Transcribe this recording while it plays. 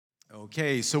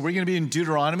Okay, so we're going to be in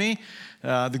Deuteronomy.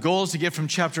 The goal is to get from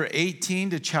chapter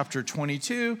 18 to chapter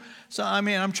 22. So,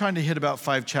 I'm trying to hit about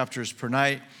 5 chapters per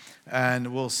night,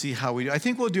 and we'll see how we do. I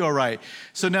think we'll do all right.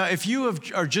 So now, if you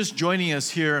are just joining us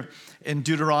here in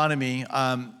Deuteronomy,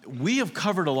 we have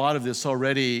covered a lot of this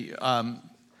already,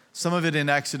 some of it in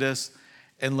Exodus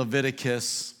and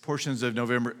Leviticus, portions of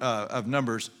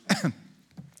Numbers.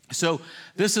 So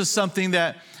this is something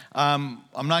that I'm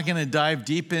not going to dive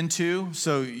deep into,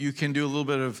 so you can do a little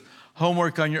bit of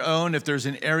homework on your own. If there's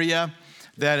an area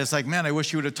that is like, man, I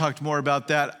wish you would have talked more about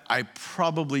that, I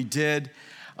probably did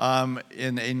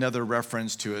in another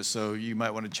reference to it. So you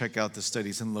might want to check out the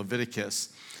studies in Leviticus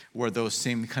where those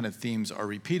same kind of themes are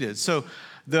repeated. So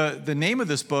the name of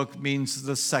this book means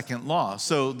the second law.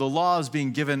 So the law is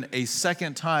being given a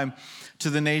second time to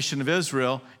the nation of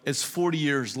Israel. It's 40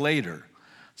 years later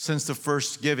since the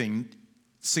first giving.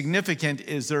 Significant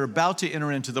is they're about to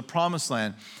enter into the promised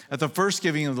land. At the first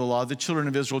giving of the law, the children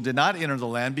of Israel did not enter the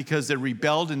land because they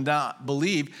rebelled and not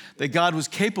believed that God was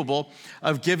capable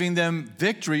of giving them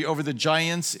victory over the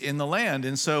giants in the land.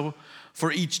 And so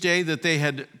for each day that they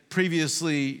had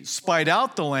previously spied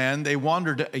out the land, they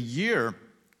wandered a year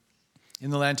in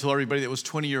the land till everybody that was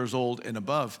 20 years old and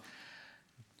above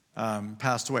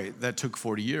passed away. That took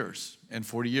 40 years. And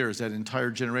 40 years, that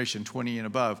entire generation, 20 and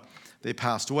above, they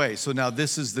passed away. So now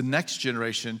this is the next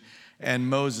generation, and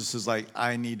Moses is like,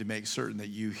 I need to make certain that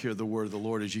you hear the word of the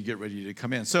Lord as you get ready to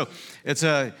come in. So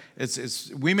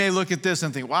we may look at this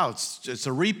and think, wow, it's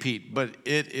a repeat, but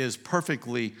it is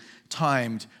perfectly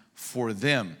timed for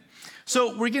them.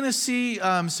 So we're going to see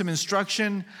some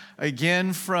instruction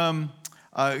again from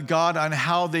God on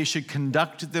how they should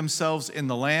conduct themselves in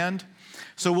the land.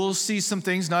 So we'll see some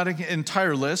things, not an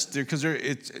entire list, because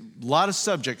it's a lot of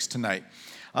subjects tonight.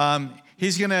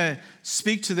 He's going to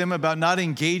speak to them about not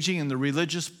engaging in the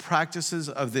religious practices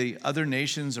of the other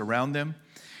nations around them.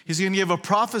 He's going to give a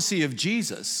prophecy of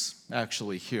Jesus,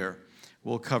 actually, here.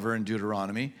 We'll cover in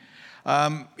Deuteronomy.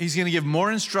 He's going to give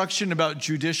more instruction about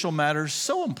judicial matters,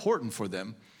 so important for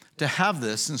them to have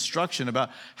this instruction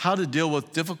about how to deal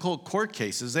with difficult court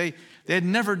cases. They had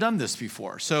never done this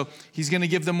before. So he's going to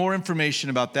give them more information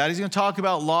about that. He's going to talk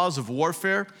about laws of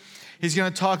warfare. He's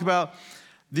going to talk about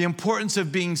the importance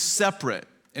of being separate.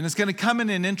 And it's going to come in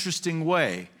an interesting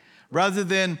way. Rather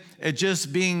than it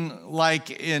just being like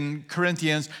in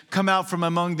Corinthians, come out from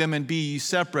among them and be ye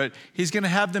separate, he's going to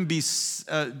have them be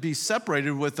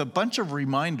separated with a bunch of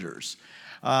reminders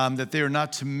that they are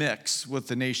not to mix with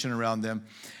the nation around them.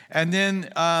 And then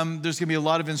there's going to be a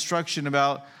lot of instruction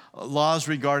about laws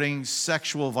regarding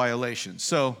sexual violations.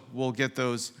 So we'll get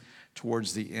those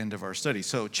towards the end of our study.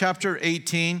 So chapter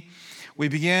 18, we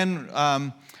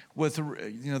began with,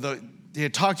 they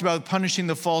had talked about punishing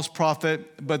the false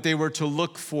prophet, but they were to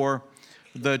look for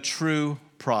the true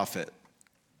prophet.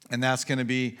 And that's going to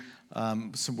be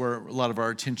where a lot of our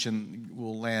attention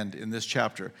will land in this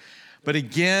chapter. But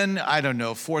again, I don't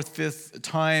know, 4th, 5th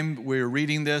time we're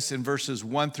reading this in verses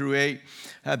 1 through 8,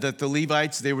 that the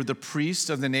Levites, they were the priests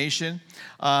of the nation,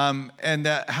 and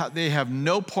that they have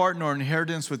no part nor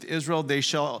inheritance with Israel. They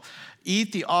shall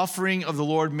eat the offering of the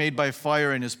Lord made by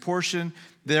fire in his portion.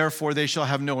 Therefore, they shall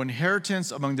have no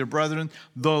inheritance among their brethren.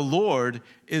 The Lord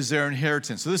is their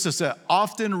inheritance. So this is an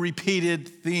often repeated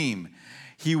theme.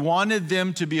 He wanted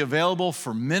them to be available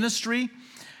for ministry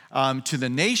to the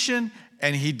nation,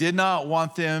 and he did not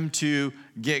want them to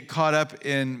get caught up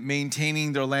in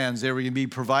maintaining their lands. They were going to be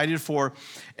provided for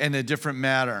in a different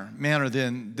manner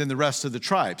than the rest of the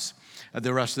tribes.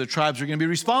 The rest of the tribes are going to be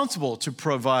responsible to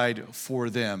provide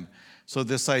for them. So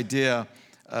this idea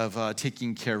of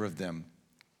taking care of them.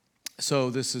 So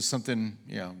this is something,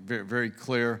 very, very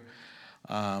clear.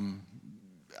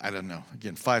 I don't know.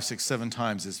 Again, 5, 6, 7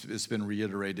 times it's been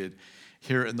reiterated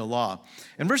here in the law.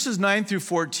 In verses 9 through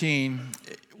 14,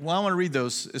 I want to read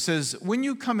those. It says, when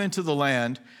you come into the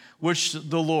land which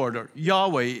the Lord, or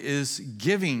Yahweh, is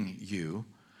giving you,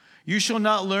 you shall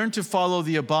not learn to follow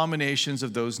the abominations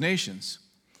of those nations.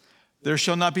 There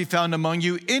shall not be found among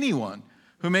you anyone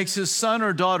who makes his son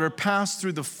or daughter pass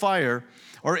through the fire,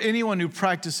 or anyone who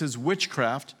practices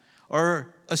witchcraft,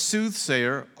 or a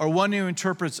soothsayer, or one who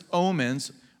interprets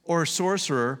omens, or a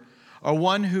sorcerer, or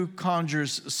one who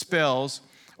conjures spells,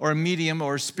 or a medium,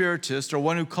 or a spiritist, or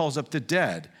one who calls up the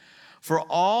dead. For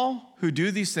all who do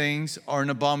these things are an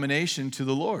abomination to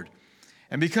the Lord.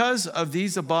 And because of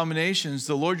these abominations,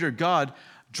 the Lord your God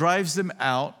drives them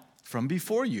out from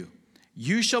before you.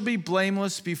 You shall be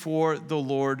blameless before the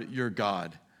Lord your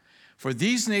God. For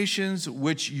these nations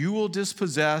which you will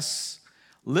dispossess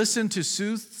listen to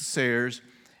soothsayers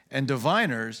and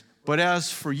diviners, but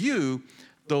as for you,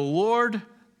 the Lord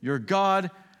Your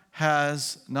God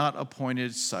has not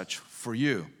appointed such for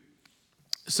you.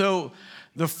 So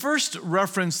the first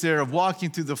reference there of walking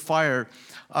through the fire,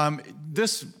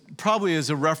 this probably is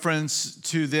a reference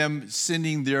to them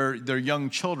sending their young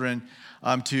children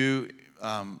to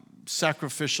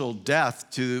sacrificial death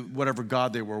to whatever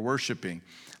god they were worshiping.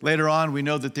 Later on, we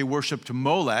know that they worshiped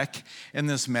Molech in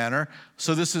this manner.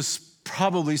 So this is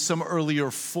probably some earlier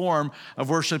form of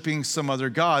worshiping some other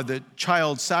god, the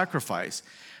child sacrifice.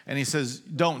 And he says,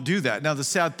 don't do that. Now, the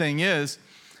sad thing is,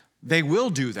 they will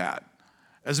do that.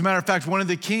 As a matter of fact, one of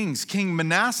the kings, King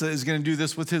Manasseh, is going to do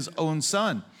this with his own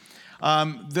son.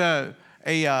 An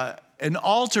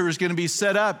altar is going to be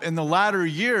set up in the latter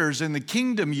years, in the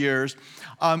kingdom years,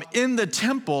 in the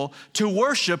temple to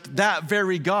worship that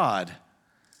very God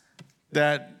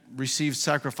that received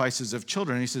sacrifices of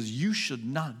children. And he says, you should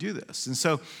not do this. And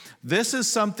so this is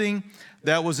something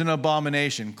that was an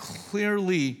abomination,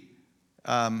 clearly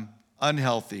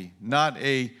unhealthy, not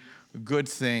a good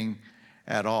thing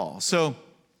at all. So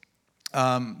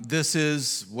this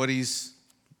is what he's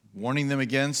warning them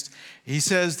against. He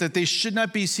says that they should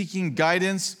not be seeking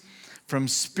guidance from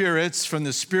spirits, from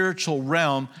the spiritual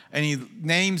realm, and he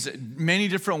names many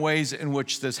different ways in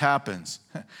which this happens.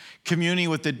 Communing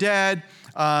with the dead,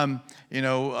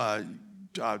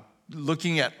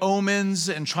 looking at omens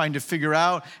and trying to figure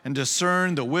out and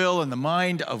discern the will and the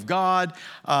mind of God,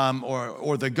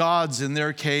 or the gods in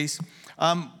their case.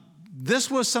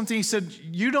 This was something he said,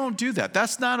 you don't do that.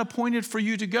 That's not appointed for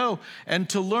you to go and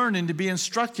to learn and to be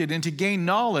instructed and to gain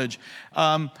knowledge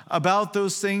about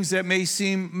those things that may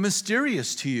seem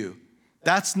mysterious to you.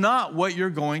 That's not what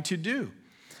you're going to do.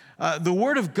 The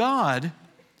Word of God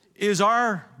is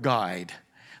our guide.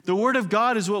 The Word of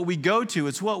God is what we go to.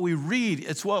 It's what we read.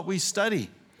 It's what we study.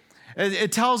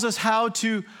 It tells us how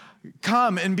to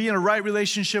come and be in a right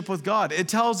relationship with God. It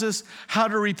tells us how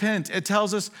to repent. It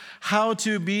tells us how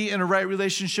to be in a right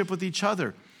relationship with each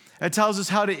other. It tells us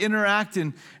how to interact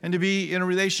and to be in a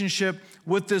relationship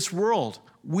with this world.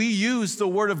 We use the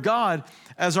Word of God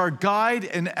as our guide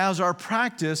and as our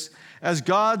practice, as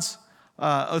God's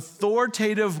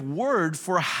authoritative word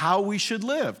for how we should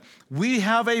live. We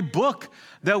have a book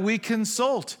that we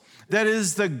consult that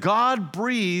is the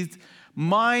God-breathed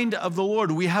mind of the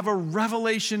Lord. We have a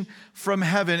revelation from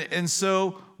heaven, and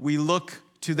so we look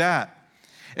to that.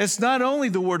 It's not only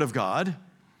the Word of God,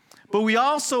 but we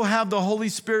also have the Holy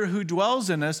Spirit who dwells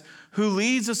in us, who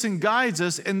leads us and guides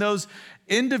us in those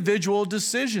individual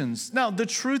decisions. Now, the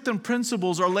truth and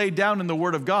principles are laid down in the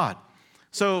Word of God.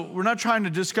 So we're not trying to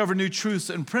discover new truths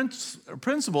and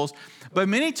principles, but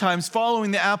many times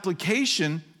following the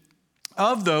application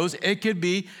of those, it could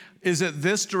be, is it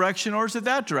this direction or is it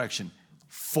that direction?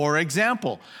 For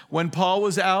example, when Paul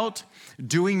was out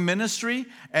doing ministry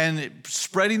and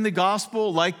spreading the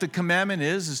gospel like the commandment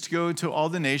is to go into all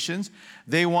the nations,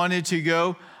 they wanted to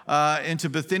go into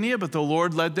Bithynia, but the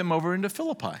Lord led them over into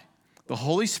Philippi. The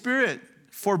Holy Spirit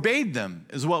forbade them,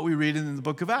 is what we read in the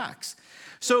book of Acts.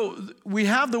 So we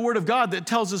have the Word of God that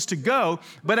tells us to go,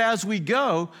 but as we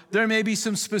go, there may be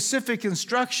some specific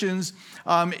instructions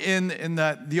in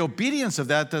the obedience of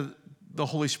that the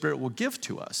Holy Spirit will give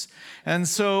to us. And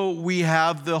so we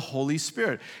have the Holy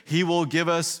Spirit. He will give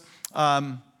us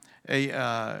a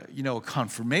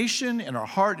confirmation in our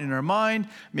heart, in our mind,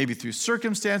 maybe through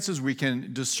circumstances we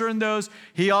can discern those.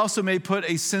 He also may put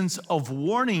a sense of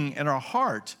warning in our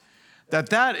heart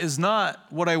that is not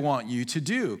what I want you to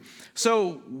do.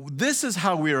 So this is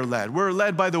how we are led. We're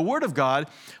led by the Word of God.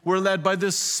 We're led by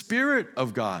the Spirit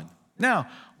of God. Now,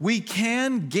 we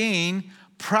can gain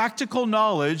practical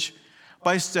knowledge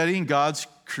by studying God's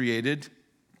creation.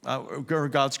 And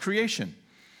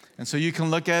so you can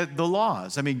look at the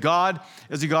laws. I mean, God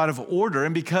is a God of order,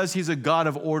 and because He's a God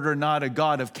of order, not a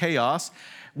God of chaos,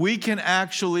 we can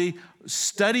actually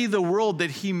study the world that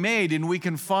He made, and we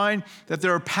can find that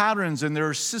there are patterns and there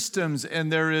are systems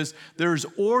and there's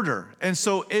order. And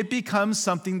so it becomes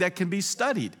something that can be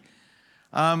studied.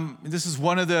 This is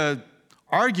one of the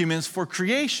arguments for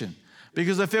creation.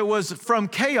 Because if it was from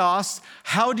chaos,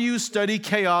 how do you study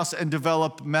chaos and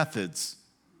develop methods?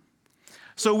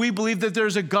 So we believe that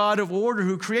there's a God of order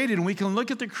who created, and we can look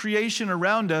at the creation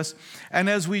around us, and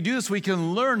as we do this, we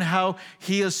can learn how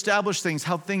He established things,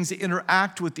 how things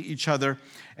interact with each other,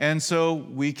 and so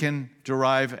we can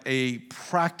derive a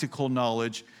practical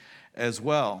knowledge as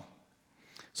well.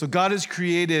 So God has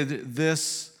created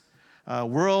this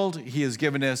world. He has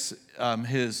given us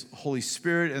His Holy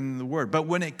Spirit and the Word. But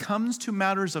when it comes to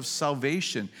matters of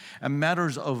salvation and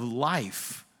matters of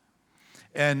life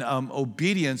and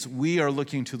obedience, we are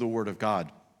looking to the Word of God.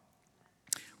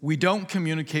 We don't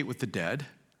communicate with the dead.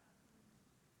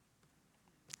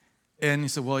 And he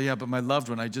said, well, yeah, but my loved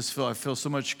one, I feel so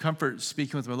much comfort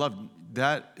speaking with my loved one.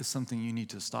 That is something you need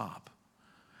to stop.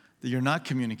 That you're not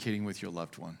communicating with your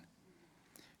loved one.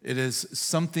 It is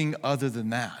something other than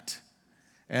that.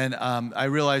 And I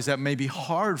realize that may be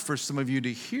hard for some of you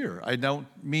to hear. I don't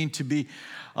mean to be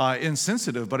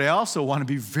insensitive, but I also want to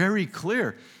be very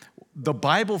clear. The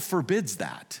Bible forbids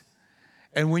that.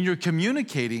 And when you're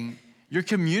communicating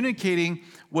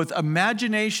with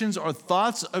imaginations or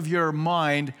thoughts of your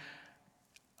mind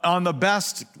on the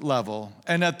best level,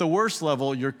 and at the worst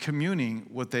level, you're communing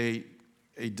with a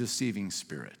deceiving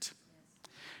spirit.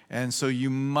 And so you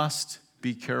must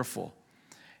be careful.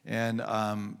 And,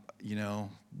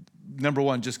 number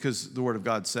one, just because the Word of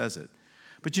God says it.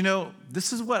 But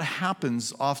this is what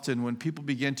happens often when people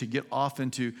begin to get off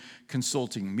into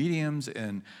consulting mediums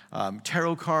and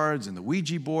tarot cards and the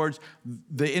Ouija boards.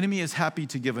 The enemy is happy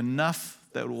to give enough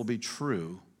that will be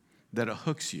true, that it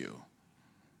hooks you.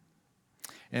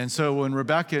 And so when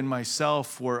Rebecca and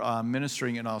myself were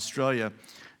ministering in Australia,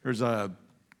 there's all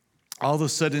of a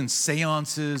sudden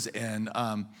seances and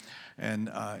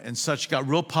such got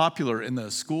real popular in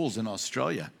the schools in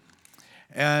Australia.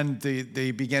 And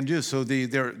they began to do this. So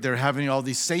they're having all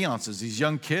these seances, these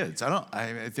young kids.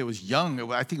 If it was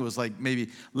young, I think it was like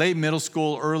maybe late middle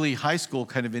school, early high school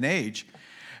kind of an age.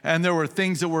 And there were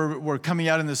things that were coming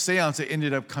out in the seance that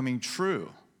ended up coming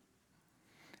true.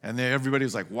 And everybody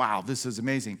was like, wow, this is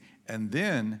amazing. And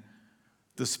then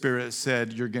the Spirit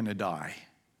said, you're going to die.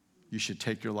 You should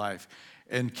take your life.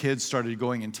 And kids started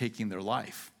going and taking their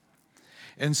life.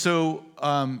 And so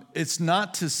it's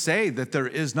not to say that there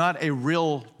is not a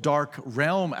real dark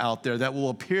realm out there that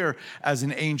will appear as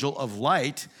an angel of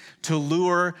light to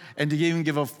lure and to even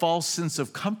give a false sense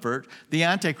of comfort. The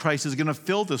Antichrist is going to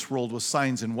fill this world with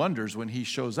signs and wonders when he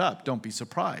shows up. Don't be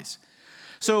surprised.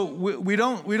 So we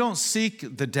don't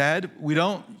seek the dead. We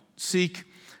don't seek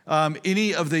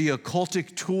any of the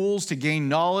occultic tools to gain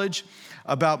knowledge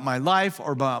about my life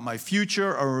or about my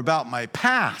future or about my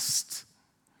past.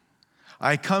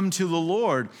 I come to the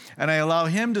Lord and I allow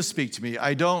him to speak to me.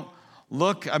 I don't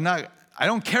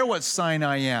care what sign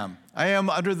I am. I am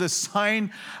under the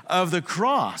sign of the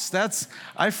cross.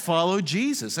 I follow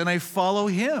Jesus and I follow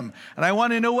him. And I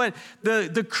want to know what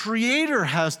the Creator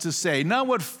has to say, not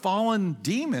what fallen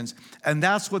demons. And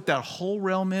that's what that whole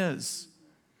realm is.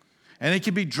 And it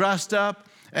can be dressed up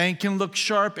and it can look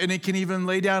sharp and it can even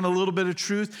lay down a little bit of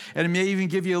truth and it may even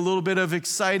give you a little bit of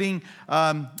exciting,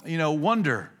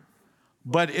 wonder.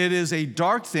 But it is a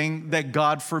dark thing that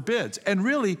God forbids. And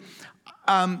really,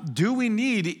 do we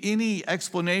need any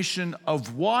explanation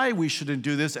of why we shouldn't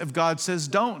do this if God says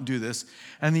don't do this?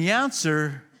 And the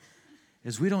answer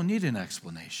is we don't need an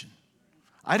explanation.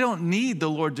 I don't need the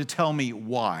Lord to tell me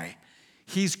why.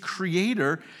 He's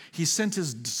Creator. He sent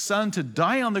his Son to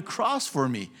die on the cross for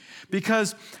me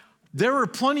because there are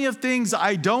plenty of things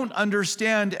I don't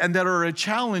understand and that are a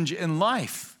challenge in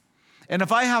life. And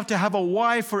if I have to have a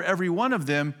why for every one of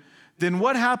them, then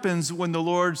what happens when the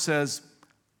Lord says,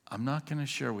 I'm not going to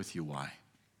share with you why?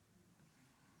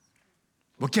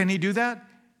 Well, can he do that?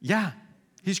 Yeah,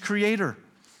 he's Creator.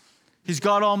 He's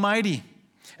God Almighty.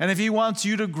 And if he wants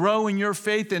you to grow in your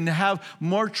faith and have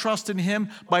more trust in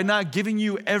him by not giving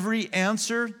you every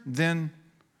answer, then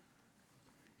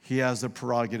he has the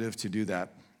prerogative to do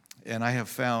that. And I have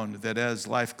found that as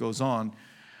life goes on,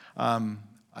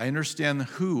 I understand the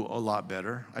who a lot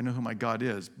better. I know who my God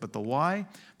is. But the why,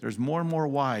 there's more and more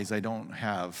whys I don't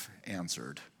have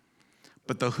answered.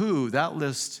 But the who, that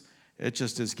list, it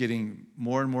just is getting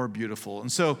more and more beautiful. And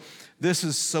so this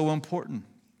is so important.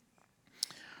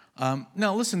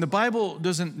 Now, listen, the Bible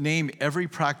doesn't name every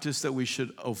practice that we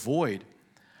should avoid.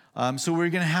 So we're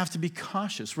going to have to be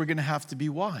cautious. We're going to have to be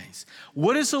wise.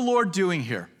 What is the Lord doing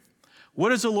here?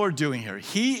 What is the Lord doing here?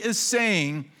 He is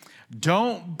saying,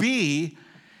 don't be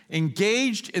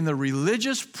engaged in the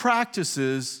religious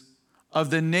practices of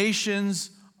the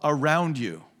nations around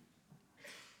you.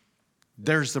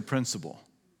 There's the principle.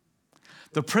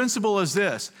 The principle is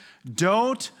this: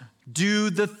 don't do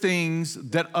the things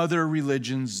that other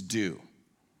religions do.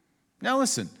 Now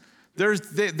listen,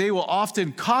 they will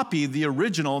often copy the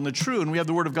original and the true, and we have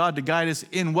the Word of God to guide us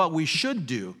in what we should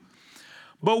do.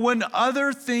 But when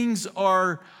other things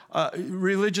are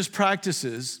religious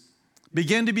practices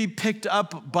begin to be picked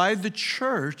up by the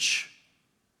church,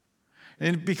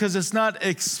 and because it's not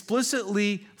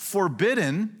explicitly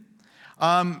forbidden,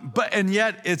 and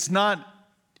yet it's not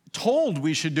told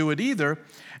we should do it either,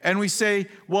 and we say,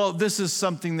 well, this is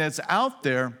something that's out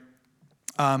there,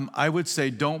 I would say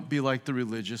don't be like the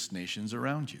religious nations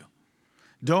around you.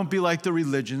 Don't be like the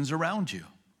religions around you.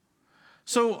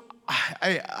 So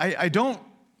I don't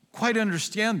quite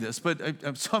understand this,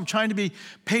 so I'm trying to be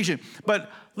patient.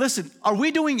 But listen, are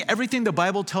we doing everything the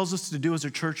Bible tells us to do as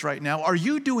a church right now? Are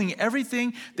you doing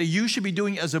everything that you should be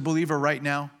doing as a believer right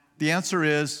now? The answer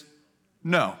is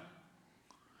no.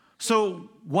 So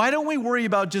why don't we worry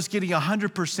about just getting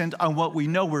 100% on what we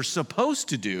know we're supposed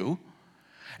to do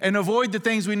and avoid the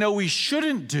things we know we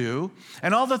shouldn't do,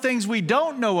 and all the things we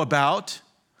don't know about,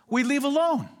 we leave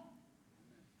alone.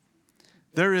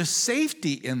 There is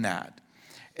safety in that.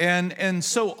 And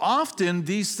so often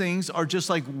these things are just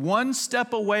like one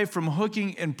step away from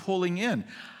hooking and pulling in.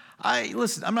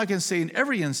 Listen, I'm not going to say in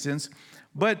every instance,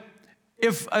 but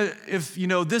if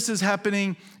this is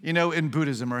happening, in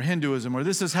Buddhism or Hinduism, or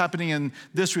this is happening in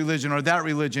this religion or that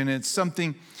religion, it's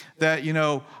something that,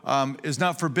 is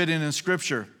not forbidden in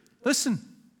Scripture. Listen,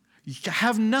 you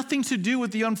have nothing to do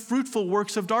with the unfruitful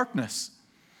works of darkness.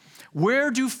 Where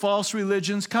do false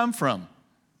religions come from?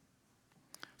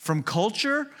 From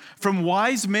culture? From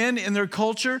wise men in their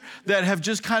culture that have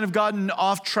just kind of gotten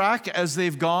off track as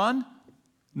they've gone?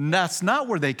 That's not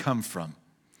where they come from.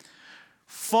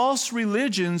 False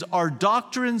religions are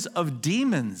doctrines of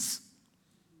demons.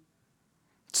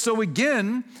 So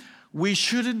again, we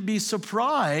shouldn't be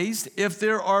surprised if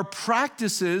there are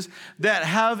practices that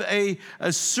have a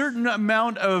certain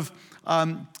amount of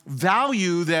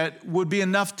value that would be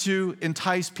enough to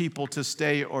entice people to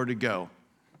stay or to go.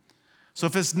 So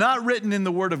if it's not written in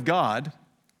the Word of God,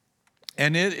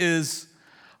 and it is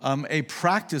a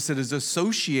practice that is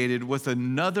associated with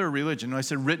another religion, I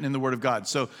said written in the Word of God,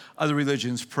 so other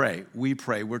religions pray. We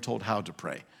pray. We're told how to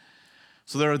pray.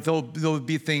 So there'll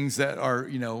be things that are,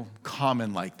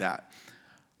 common like that.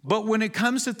 But when it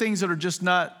comes to things that are just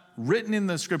not written in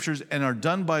the Scriptures and are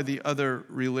done by the other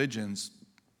religions,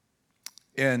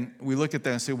 and we look at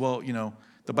that and say, well,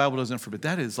 the Bible doesn't forbid.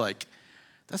 That's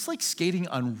like skating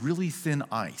on really thin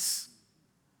ice.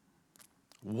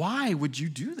 Why would you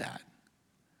do that?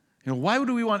 Why would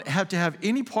we have to have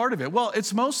any part of it? Well,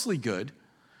 it's mostly good.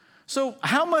 So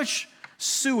how much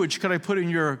sewage could I put in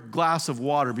your glass of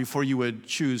water before you would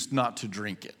choose not to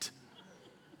drink it?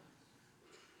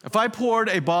 If I poured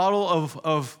a bottle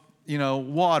of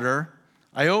water,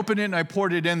 I opened it and I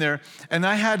poured it in there, and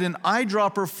I had an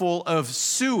eyedropper full of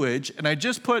sewage, and I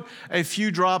just put a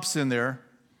few drops in there,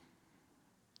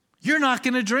 you're not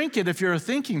going to drink it if you're a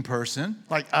thinking person.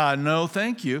 No,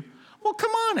 thank you. Well,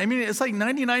 come on. It's like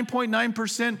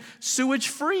 99.9% sewage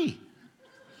free.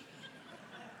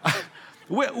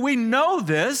 We know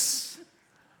this.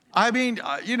 Have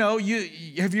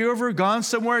you ever gone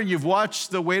somewhere and you've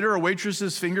watched the waiter or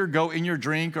waitress's finger go in your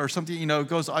drink or something, it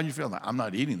goes on your finger? I'm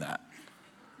not eating that.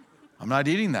 I'm not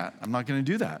eating that. I'm not going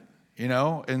to do that,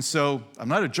 And so I'm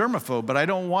not a germaphobe, but I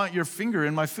don't want your finger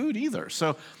in my food either.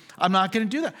 So I'm not going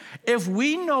to do that. If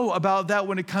we know about that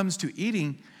when it comes to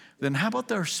eating, then how about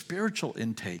their spiritual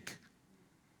intake?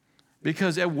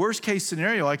 Because at worst case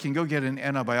scenario, I can go get an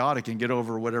antibiotic and get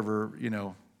over whatever,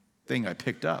 thing I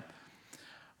picked up.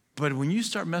 But when you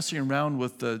start messing around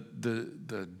with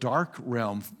the dark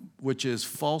realm, which is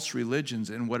false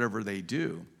religions and whatever they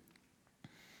do,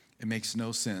 it makes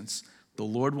no sense. The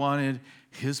Lord wanted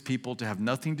his people to have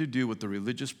nothing to do with the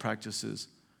religious practices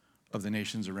of the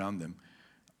nations around them.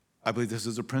 I believe this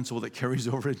is a principle that carries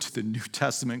over into the New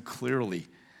Testament clearly.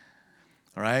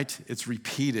 All right? It's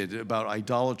repeated about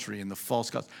idolatry and the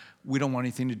false gods. We don't want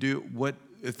anything to do.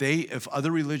 If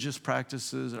other religious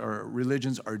practices or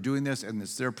religions are doing this and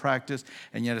it's their practice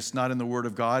and yet it's not in the Word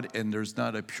of God and there's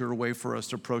not a pure way for us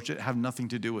to approach it, have nothing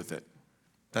to do with it.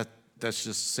 That's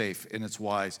just safe and it's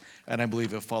wise. And I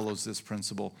believe it follows this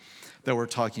principle that we're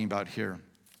talking about here.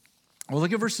 Well,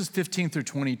 look at verses 15 through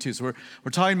 22. So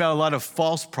we're talking about a lot of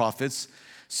false prophets,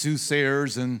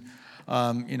 soothsayers, and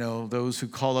those who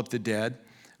call up the dead.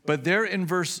 But there in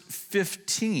verse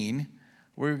 15,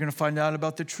 we're going to find out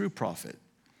about the true prophet.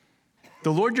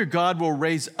 The Lord your God will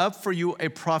raise up for you a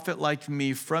prophet like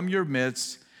me from your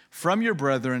midst, from your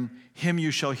brethren, him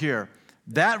you shall hear.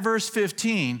 That verse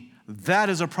 15, that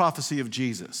is a prophecy of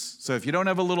Jesus. So if you don't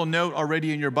have a little note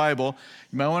already in your Bible,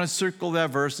 you might want to circle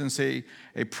that verse and say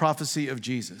a prophecy of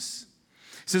Jesus.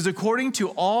 It says, according to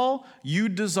all you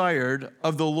desired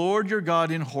of the Lord your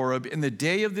God in Horeb in the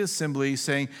day of the assembly,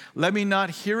 saying, let me not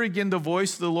hear again the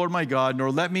voice of the Lord my God, nor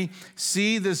let me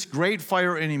see this great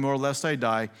fire anymore, lest I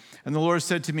die. And the Lord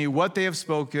said to me, what they have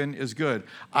spoken is good.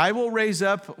 I will raise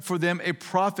up for them a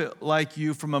prophet like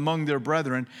you from among their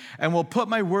brethren, and will put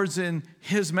my words in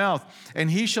his mouth,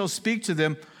 and he shall speak to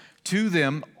them to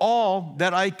them all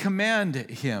that I command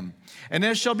him. And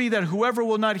it shall be that whoever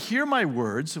will not hear my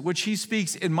words, which he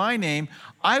speaks in my name,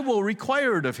 I will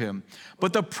require it of him.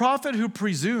 But the prophet who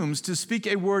presumes to speak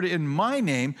a word in my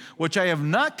name, which I have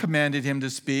not commanded him to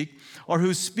speak, or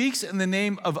who speaks in the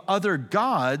name of other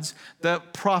gods, the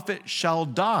prophet shall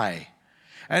die.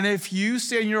 And if you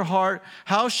say in your heart,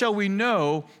 how shall we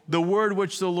know the word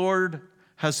which the Lord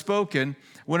has spoken?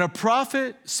 When a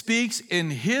prophet speaks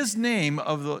in his name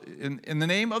in the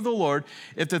name of the Lord,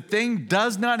 if the thing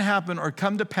does not happen or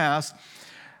come to pass,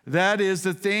 that is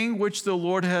the thing which the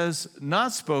Lord has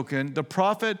not spoken, the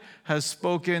prophet has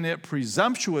spoken it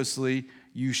presumptuously,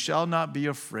 you shall not be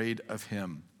afraid of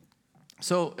him.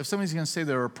 So if somebody's going to say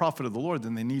they're a prophet of the Lord,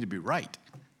 then they need to be right.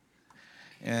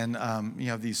 And you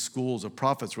have these schools of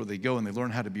prophets where they go and they learn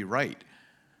how to be right.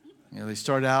 They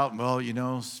start out, well,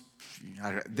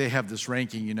 they have this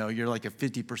ranking, you're like a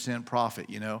 50% prophet,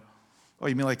 Oh,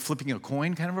 you mean like flipping a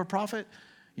coin kind of a prophet?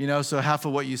 So half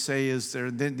of what you say is there,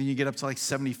 then you get up to like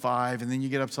 75, and then you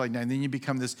get up to like 9, then you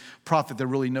become this prophet that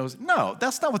really knows. No,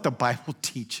 that's not what the Bible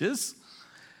teaches.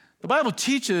 The Bible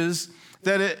teaches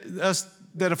that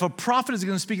if a prophet is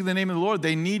going to speak in the name of the Lord,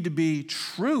 they need to be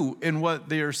true in what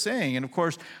they are saying. And of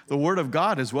course, the word of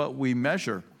God is what we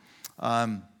measure.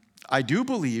 I do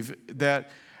believe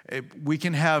that we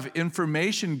can have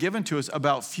information given to us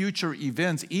about future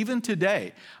events, even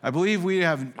today. I believe we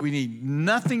need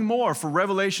nothing more for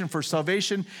revelation, for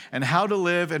salvation, and how to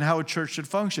live and how a church should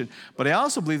function. But I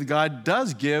also believe that God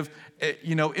does give,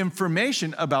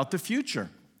 information about the future.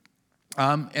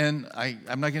 And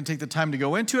I'm not going to take the time to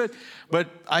go into it, but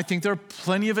I think there are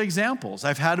plenty of examples.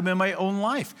 I've had them in my own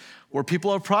life where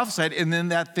people have prophesied, and then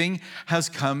that thing has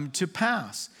come to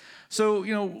pass. So,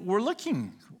 we're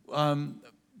looking.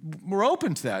 We're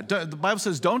open to that. The Bible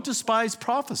says, don't despise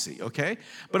prophecy, okay?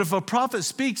 But if a prophet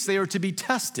speaks, they are to be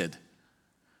tested.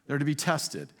 They're to be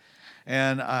tested.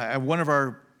 And at one of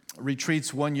our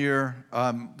retreats one year,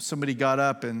 somebody got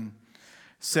up and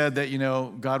said that,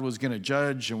 God was going to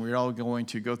judge, and we were all going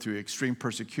to go through extreme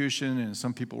persecution, and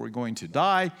some people were going to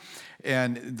die,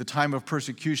 and the time of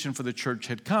persecution for the church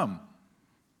had come.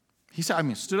 He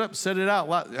said, stood up, said it out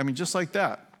loud, just like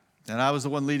that. And I was the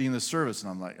one leading the service,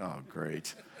 and I'm like, oh,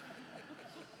 great.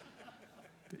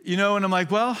 And I'm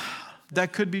like, well,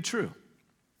 that could be true.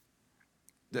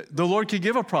 The Lord could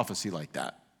give a prophecy like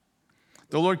that.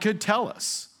 The Lord could tell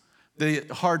us the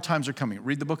hard times are coming.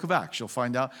 Read the book of Acts. You'll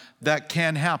find out that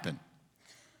can happen.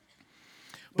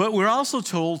 But we're also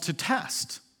told to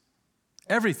test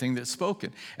everything that's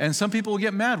spoken. And some people will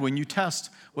get mad when you test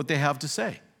what they have to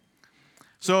say.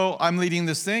 So I'm leading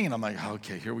this thing, and I'm like,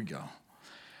 okay, here we go.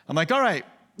 I'm like, all right,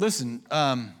 listen,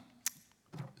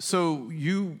 so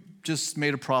you just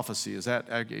made a prophecy. Is that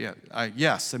accurate? Yeah.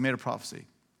 Yes, I made a prophecy.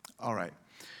 All right.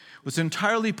 It's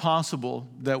entirely possible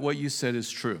that what you said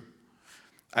is true.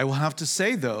 I will have to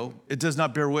say, though, it does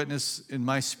not bear witness in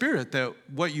my spirit that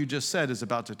what you just said is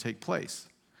about to take place.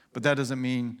 But that doesn't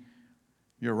mean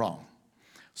you're wrong.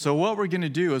 So what we're going to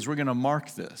do is we're going to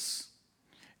mark this.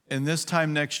 And this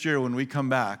time next year when we come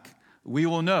back, we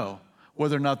will know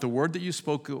whether or not the word that you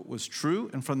spoke was true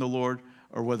and from the Lord,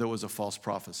 or whether it was a false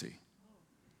prophecy.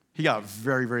 He got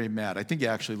very, very mad. I think he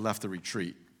actually left the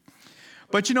retreat.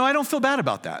 But I don't feel bad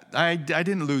about that. I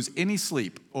didn't lose any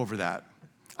sleep over that.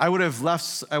 I would have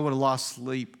lost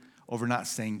sleep over not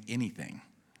saying anything.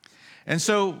 And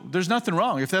so there's nothing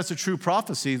wrong. If that's a true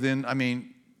prophecy, then,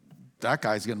 that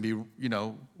guy's going to be,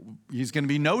 he's going to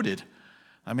be noted.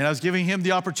 I was giving him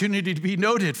the opportunity to be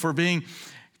noted for being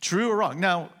true or wrong.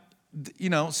 Now,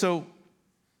 so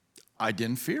I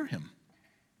didn't fear him.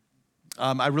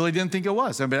 I really didn't think it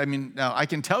was. Now I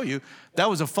can tell you that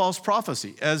was a false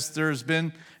prophecy, as there's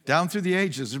been down through the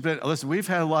ages. Listen, we've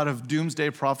had a lot of doomsday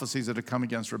prophecies that have come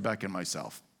against Rebecca and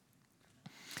myself.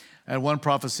 I had one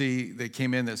prophecy that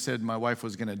came in that said my wife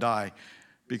was going to die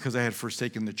because I had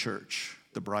forsaken the church,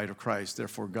 the bride of Christ.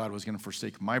 Therefore, God was going to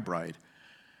forsake my bride.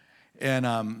 And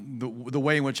the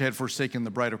way in which I had forsaken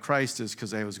the bride of Christ is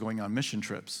because I was going on mission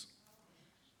trips.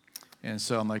 And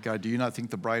so I'm like, God, do you not think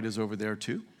the bride is over there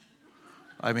too?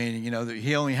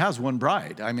 He only has one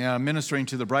bride. I'm ministering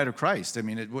to the bride of Christ.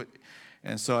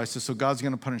 And so I said, so God's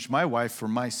going to punish my wife for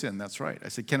my sin. That's right. I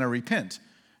said, can I repent?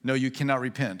 No, you cannot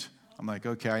repent. I'm like,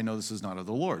 okay, I know this is not of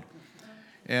the Lord.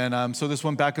 And so this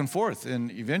went back and forth.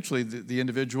 And eventually the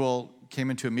individual came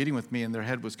into a meeting with me and their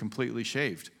head was completely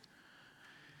shaved.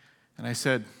 And I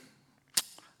said,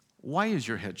 why is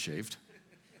your head shaved?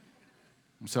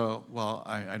 So, well,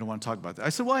 I don't want to talk about that. I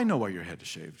said, well, I know why your head is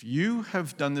shaved. You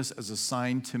have done this as a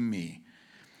sign to me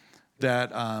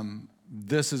that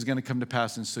this is going to come to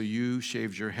pass, and so you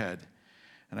shaved your head.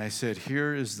 And I said,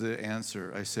 here is the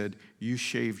answer. I said, you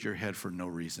shaved your head for no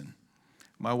reason.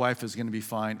 My wife is going to be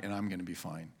fine, and I'm going to be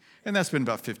fine. And that's been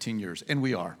about 15 years, and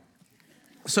we are.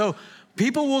 So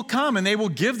people will come, and they will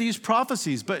give these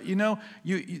prophecies. But,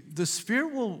 the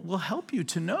Spirit will help you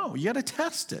to know. You got to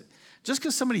test it. Just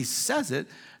because somebody says it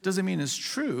doesn't mean it's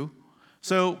true.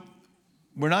 So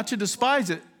we're not to despise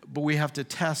it, but we have to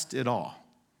test it all.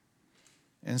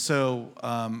 And so,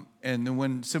 and then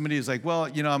when somebody is like, well,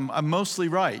 I'm mostly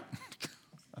right.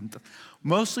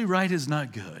 Mostly right is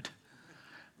not good.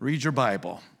 Read your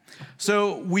Bible.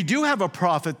 So we do have a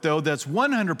prophet, though, that's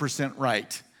 100%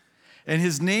 right. And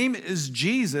his name is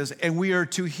Jesus, and we are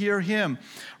to hear him.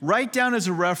 Write down as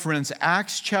a reference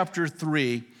Acts chapter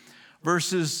 3,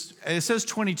 verses, it says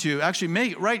 22.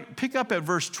 Actually, pick up at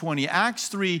verse 20. Acts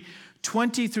 3,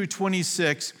 20 through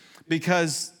 26,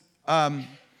 because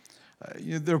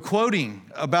they're quoting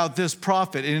about this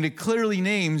prophet, and it clearly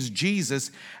names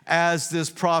Jesus as this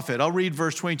prophet. I'll read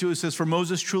verse 22. It says, for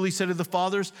Moses truly said to the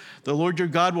fathers, the Lord your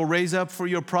God will raise up for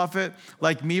you a prophet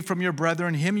like me from your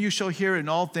brethren. Him you shall hear in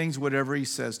all things, whatever he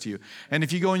says to you. And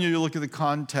if you go and you look at the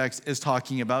context, it's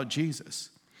talking about Jesus.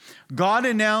 God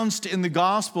announced in the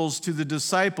Gospels to the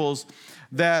disciples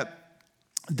that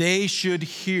they should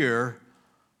hear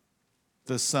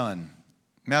the Son.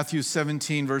 Matthew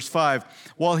 17, verse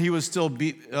 5, while he was still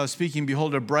speaking,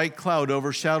 behold, a bright cloud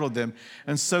overshadowed them,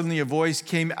 and suddenly a voice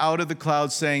came out of the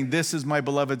cloud saying, this is my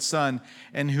beloved Son,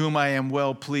 in whom I am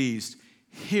well pleased.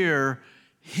 Hear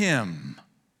him.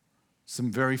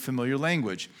 Some very familiar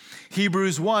language.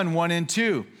 Hebrews 1, 1 and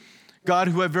 2. God,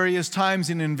 who at various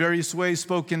times and in various ways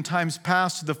spoke in times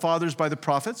past to the fathers by the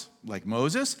prophets, like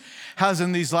Moses, has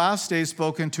in these last days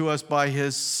spoken to us by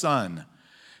his Son,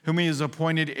 whom he has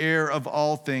appointed heir of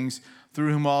all things,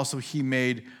 through whom also he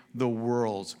made the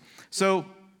worlds. So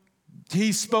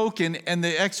he's spoken, and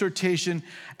the exhortation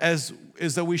is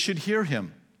that we should hear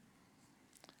him.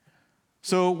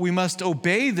 So we must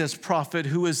obey this prophet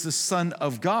who is the Son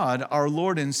of God, our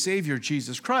Lord and Savior,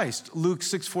 Jesus Christ. Luke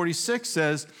 6:46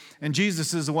 says, and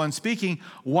Jesus is the one speaking,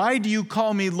 why do you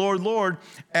call me Lord, Lord,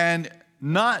 and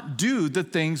not do the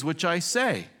things which I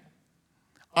say?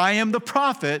 I am the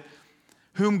prophet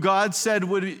whom God said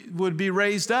would be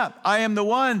raised up. I am the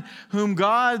one whom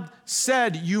God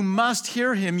said, you must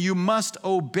hear him, you must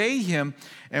obey him,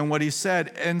 and what he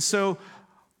said. And so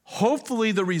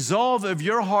hopefully the resolve of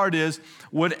your heart is,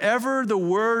 whatever the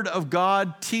word of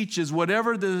God teaches,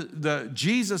 whatever the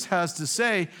Jesus has to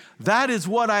say, that is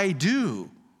what I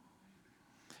do.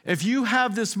 If you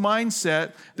have this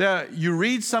mindset that you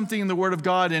read something in the Word of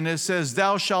God and it says,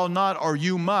 thou shalt not, or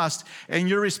you must, and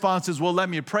your response is, well, let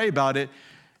me pray about it,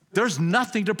 there's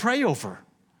nothing to pray over.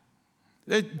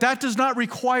 That does not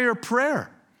require prayer.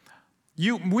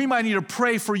 We might need to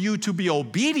pray for you to be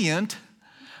obedient,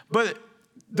 but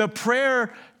the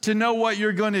prayer to know what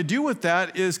you're going to do with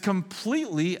that is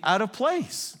completely out of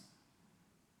place.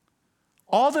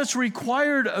 All that's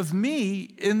required of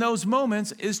me in those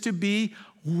moments is to be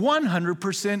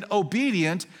 100%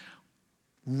 obedient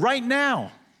right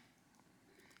now.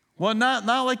 Well, not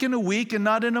like in a week and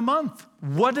not in a month.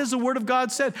 What has the Word of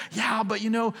God said? Yeah, but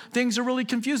things are really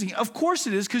confusing. Of course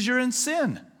it is, because you're in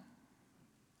sin.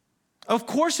 Of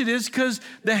course it is, because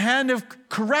the hand of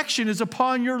correction is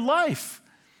upon your life.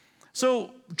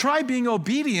 So try being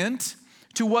obedient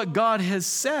to what God has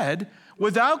said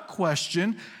without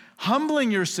question,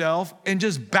 humbling yourself and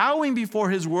just bowing before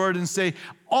his word and say,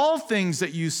 all things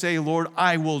that you say, Lord,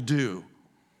 I will do.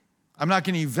 I'm not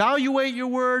going to evaluate your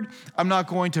word. I'm not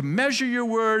going to measure your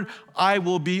word. I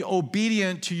will be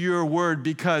obedient to your word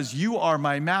because you are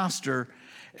my master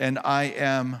and I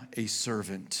am a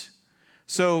servant.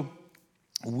 So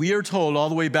we are told all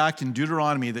the way back in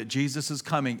Deuteronomy that Jesus is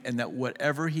coming and that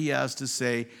whatever he has to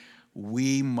say,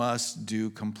 we must do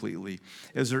completely.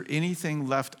 Is there anything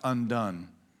left undone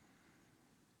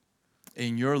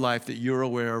in your life that you're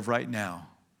aware of right now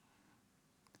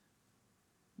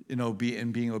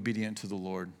in being obedient to the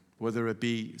Lord? Whether it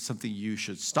be something you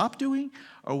should stop doing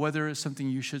or whether it's something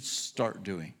you should start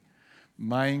doing.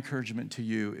 My encouragement to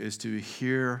you is to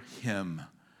hear him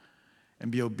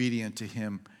and be obedient to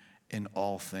him in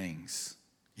all things.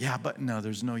 Yeah, but no,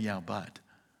 there's no yeah, but.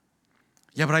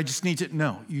 Yeah, but I just need to,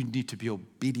 no, you need to be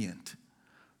obedient.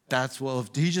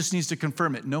 He just needs to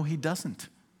confirm it. No, he doesn't.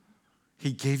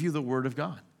 He gave you the word of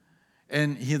God.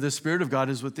 And the Spirit of God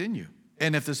is within you.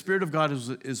 And if the Spirit of God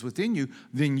is within you,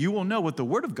 then you will know what the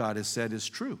Word of God has said is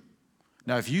true.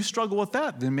 Now, if you struggle with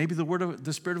that, then maybe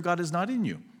the Spirit of God is not in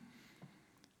you.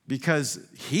 Because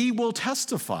he will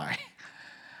testify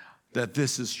that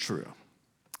this is true.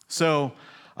 So,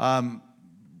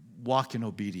 walk in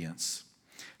obedience.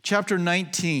 Chapter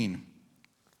 19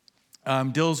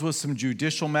 deals with some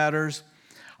judicial matters.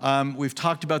 We've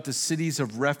talked about the cities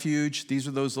of refuge. These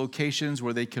are those locations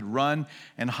where they could run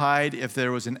and hide if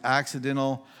there was an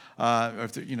accidental, or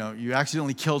if you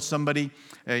accidentally killed somebody.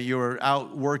 You were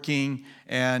out working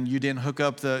and you didn't hook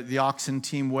up the oxen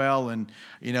team well, and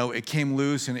it came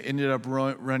loose and it ended up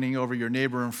running over your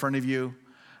neighbor in front of you.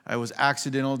 It was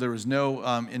accidental. There was no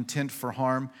intent for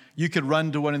harm. You could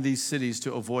run to one of these cities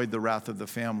to avoid the wrath of the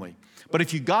family. But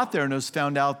if you got there and it was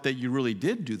found out that you really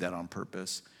did do that on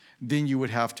purpose, then you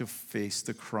would have to face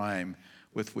the crime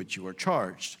with which you are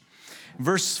charged.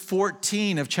 Verse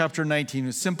 14 of chapter 19,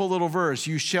 a simple little verse.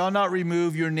 You shall not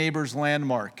remove your neighbor's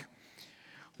landmark,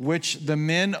 which the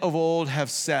men of old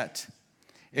have set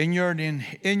in your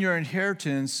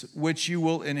inheritance, which you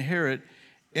will inherit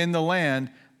in the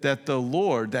land that the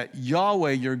Lord, that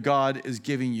Yahweh your God is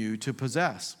giving you to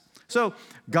possess. So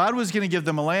God was going to give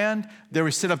them a land. They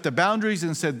were set up the boundaries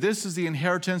and said, this is the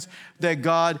inheritance that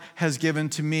God has given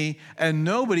to me. And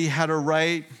nobody had a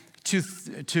right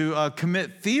to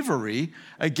commit thievery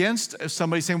against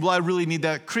somebody saying, well, I really need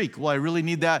that creek. Well, I really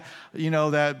need that, bin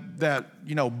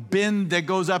that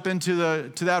goes up into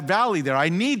that valley there. I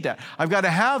need that. I've got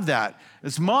to have that.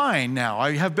 It's mine now.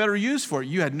 I have better use for it.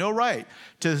 You had no right.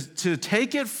 To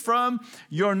take it from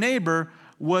your neighbor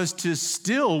was to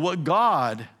steal what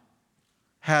God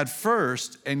had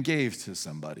first and gave to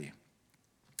somebody.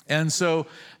 And so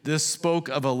this spoke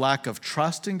of a lack of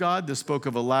trust in God. This spoke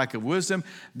of a lack of wisdom.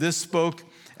 This spoke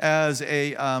as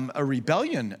a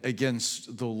rebellion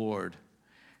against the Lord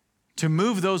to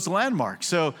move those landmarks.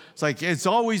 So it's like, it's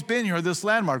always been here, this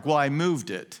landmark. Well, I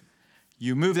moved it.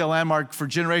 You moved that landmark for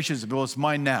generations, but it's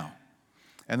mine now.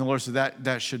 And the Lord said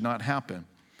that should not happen.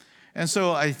 And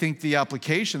so I think the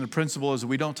application, the principle is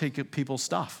we don't take people's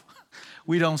stuff.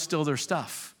 We don't steal their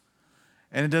stuff.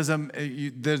 And it doesn't.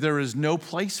 There is no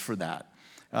place for that.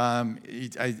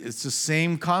 It's the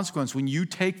same consequence when you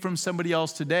take from somebody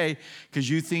else today because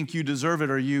you think you deserve it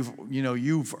or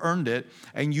you've earned it,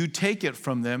 and you take it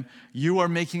from them. You are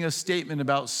making a statement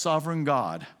about sovereign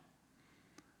God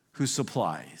who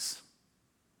supplies.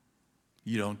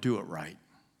 You don't do it right.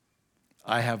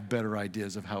 I have better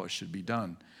ideas of how it should be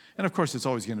done. And of course, it's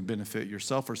always going to benefit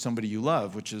yourself or somebody you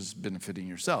love, which is benefiting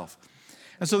yourself.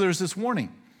 And so there's this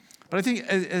warning. But I think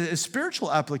a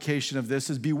spiritual application of this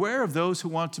is beware of those who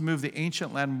want to move the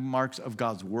ancient landmarks of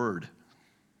God's word.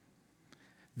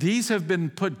 These have been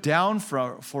put down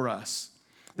for us.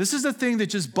 This is the thing that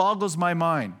just boggles my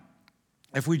mind.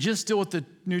 If we just deal with the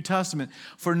New Testament,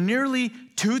 for nearly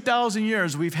 2,000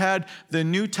 years, we've had the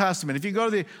New Testament. If you go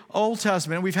to the Old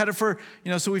Testament, we've had it for,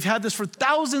 so we've had this for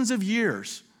thousands of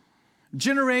years.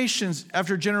 Generations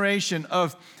after generation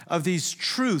of these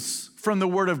truths from the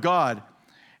Word of God.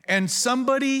 And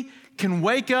somebody can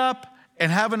wake up and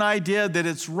have an idea that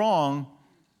it's wrong,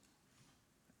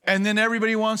 and then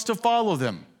everybody wants to follow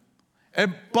them. It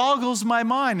boggles my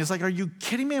mind. It's like, are you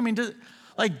kidding me? I mean,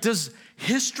 does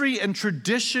history and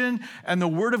tradition and the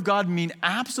Word of God mean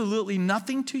absolutely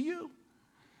nothing to you?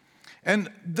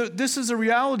 And this is a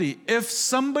reality. If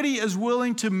somebody is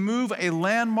willing to move a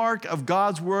landmark of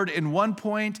God's Word in one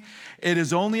point, it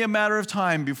is only a matter of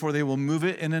time before they will move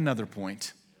it in another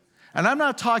point. And I'm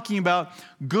not talking about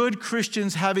good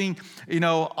Christians having,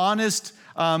 honest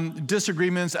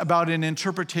disagreements about an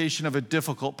interpretation of a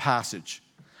difficult passage.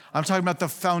 I'm talking about the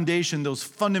foundation, those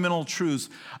fundamental truths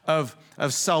of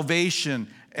salvation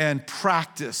and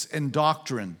practice and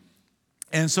doctrine.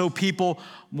 And so people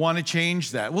want to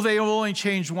change that. Well, they have only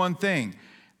changed one thing.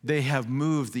 They have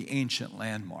moved the ancient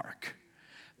landmark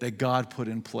that God put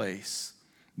in place.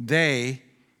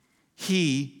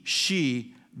 He,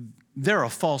 she, they're a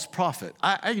false prophet.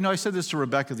 I said this to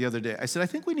Rebecca the other day. I said, I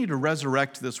think we need to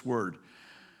resurrect this word.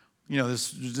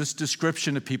 This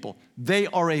description of people. They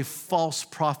are a false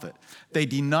prophet. They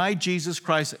deny Jesus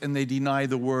Christ and they deny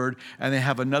the word, and they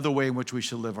have another way in which we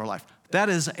should live our life. That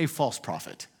is a false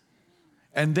prophet.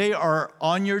 And they are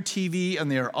on your TV and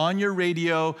they are on your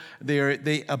radio.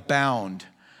 They abound.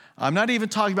 I'm not even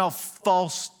talking about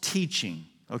false teaching,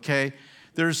 okay?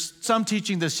 There's some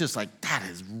teaching that's just like, that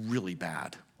is really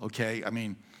bad, okay? I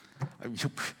mean,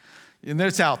 and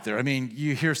it's out there. I mean,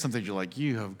 you hear something, you're like,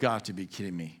 you have got to be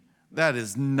kidding me. That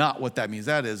is not what that means.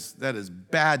 That is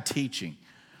bad teaching.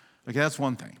 Okay, that's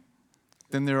one thing.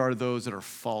 Then there are those that are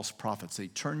false prophets. They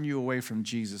turn you away from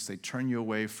Jesus. They turn you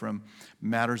away from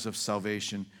matters of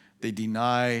salvation. They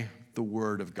deny the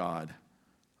word of God.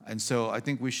 And so I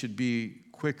think we should be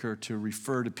quicker to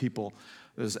refer to people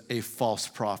as a false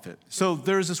prophet. So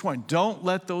there's this one. Don't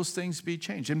let those things be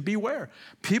changed. And beware.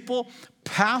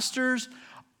 Pastors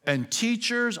And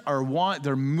teachers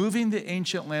they're moving the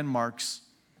ancient landmarks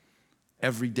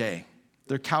every day.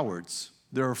 They're cowards.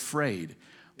 They're afraid.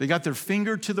 They got their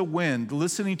finger to the wind,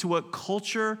 listening to what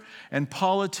culture and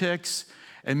politics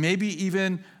and maybe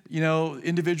even,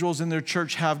 individuals in their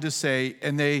church have to say,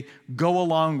 and they go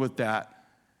along with that.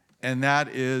 And that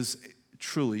is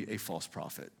truly a false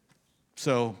prophet.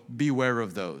 So beware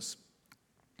of those.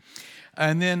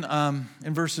 And then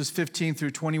in verses 15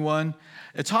 through 21,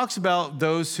 it talks about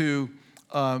those who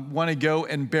want to go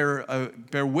and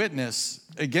bear witness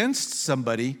against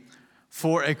somebody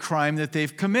for a crime that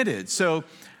they've committed. So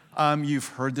you've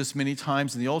heard this many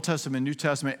times in the Old Testament and New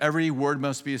Testament. Every word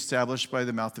must be established by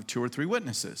the mouth of 2 or 3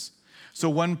 witnesses. So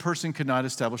one person could not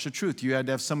establish the truth. You had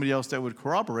to have somebody else that would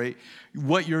corroborate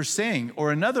what you're saying,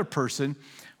 or another person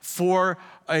for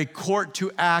a court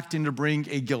to act and to bring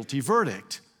a guilty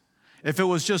verdict. If it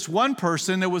was just one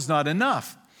person, it was not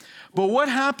enough. But what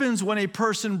happens when a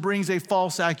person brings a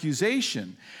false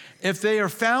accusation? If they are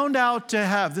found out to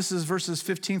have, this is verses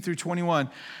 15 through 21,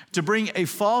 to bring a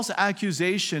false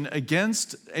accusation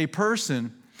against a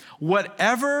person,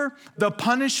 whatever the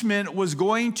punishment was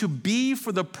going to be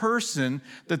for the person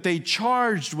that they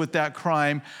charged with that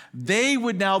crime, they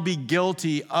would now be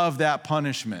guilty of that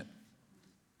punishment.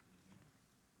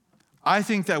 I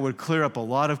think that would clear up a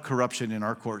lot of corruption in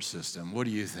our court system. What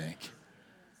do you think?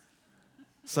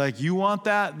 It's like, you want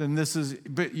that? Then this is,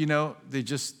 but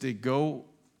they go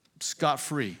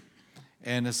scot-free.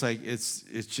 And it's like,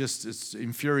 it's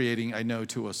infuriating, I know,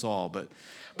 to us all. But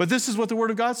this is what the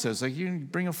Word of God says. Like, you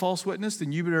bring a false witness,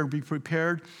 then you better be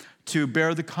prepared to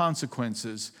bear the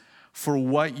consequences for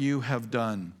what you have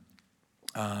done.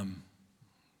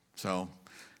 So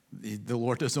the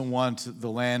Lord doesn't want the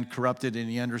land corrupted, and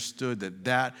he understood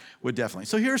that would definitely.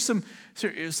 So here's some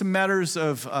matters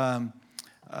of,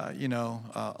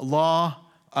 law,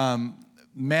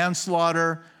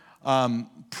 manslaughter,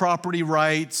 property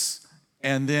rights,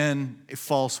 and then a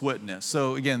false witness.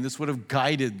 So again, this would have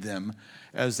guided them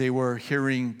as they were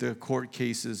hearing the court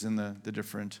cases and the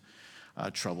different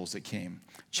troubles that came.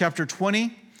 Chapter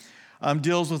 20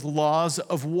 deals with laws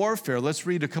of warfare. Let's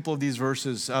read a couple of these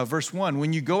verses. Verse 1,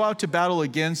 when you go out to battle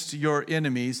against your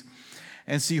enemies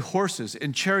and see horses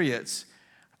and chariots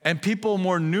and people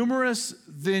more numerous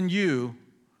than you,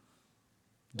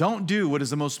 don't do what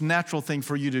is the most natural thing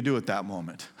for you to do at that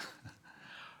moment.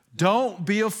 Don't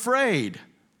be afraid.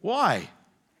 Why?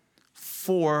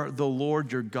 For the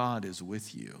Lord your God is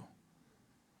with you,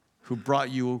 who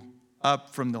brought you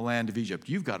up from the land of Egypt.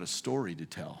 You've got a story to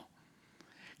tell.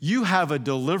 You have a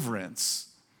deliverance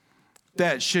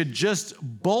that should just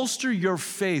bolster your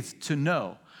faith to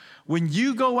know when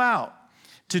you go out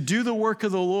to do the work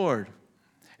of the Lord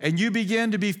and you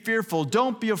begin to be fearful,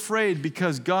 don't be afraid,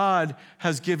 because God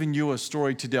has given you a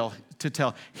story to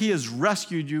tell. He has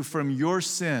rescued you from your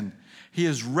sin. He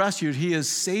has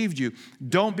saved you.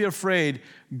 Don't be afraid.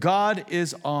 God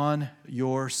is on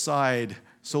your side.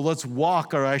 So let's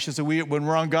walk, or I should say, when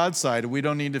we're on God's side, we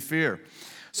don't need to fear.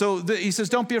 So he says,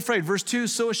 don't be afraid. Verse 2,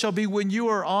 so it shall be when you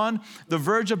are on the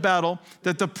verge of battle,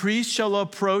 that the priest shall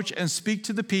approach and speak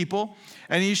to the people,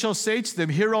 and he shall say to them,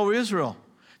 hear, O Israel,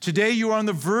 today you are on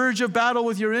the verge of battle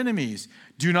with your enemies.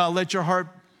 Do not let your heart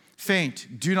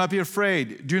faint. Do not be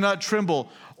afraid. Do not tremble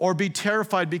or be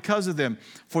terrified because of them.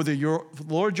 For your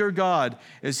Lord your God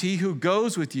is he who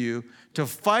goes with you to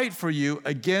fight for you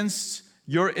against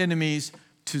your enemies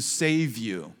to save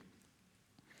you.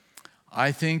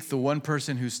 I think the one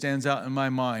person who stands out in my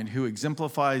mind who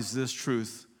exemplifies this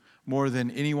truth more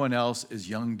than anyone else is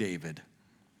young David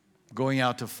going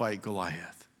out to fight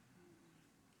Goliath.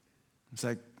 It's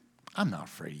like, I'm not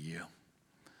afraid of you,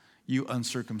 you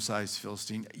uncircumcised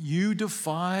Philistine. You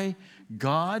defy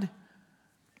God,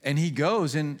 and he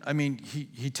goes, and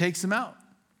he takes him out,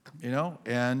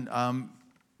 and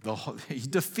he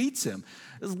defeats him.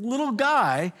 This little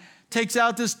guy takes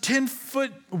out this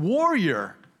 10-foot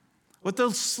warrior with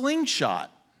a slingshot.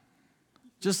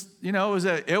 Just,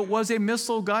 it was a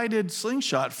missile-guided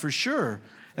slingshot for sure.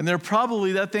 And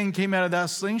that thing came out of that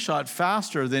slingshot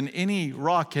faster than any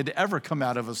rock had ever come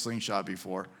out of a slingshot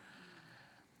before,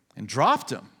 and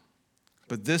dropped him.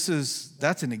 But that's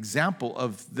an example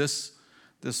of this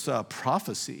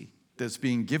prophecy that's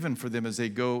being given for them as they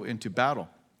go into battle.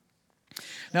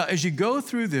 Now, as you go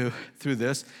through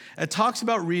this, it talks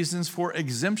about reasons for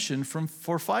exemption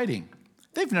for fighting.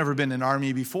 They've never been in an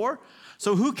army before,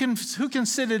 so who can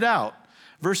sit it out?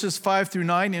 Verses 5 through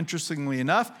 9, interestingly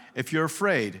enough, if you're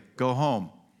afraid, go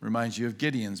home. Reminds you of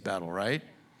Gideon's battle, right?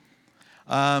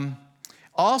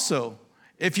 Also,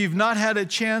 if you've not had a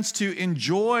chance to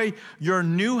enjoy your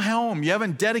new home, you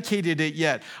haven't dedicated it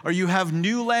yet, or you have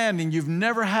new land and you've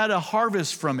never had a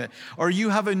harvest from it, or you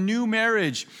have a new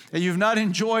marriage and you've not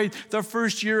enjoyed the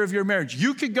first year of your marriage,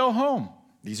 you could go home.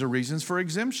 These are reasons for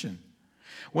exemption.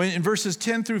 When in verses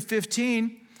 10 through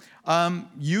 15,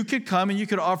 you could come and you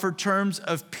could offer terms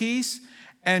of peace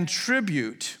and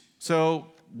tribute. So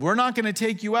we're not going to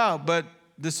take you out, but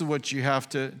this is what you have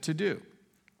to do.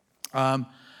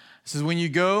 It says, when you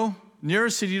go near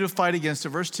a city to fight against it,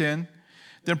 verse 10,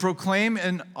 then proclaim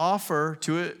and offer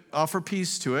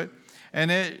peace to it,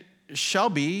 and it shall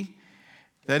be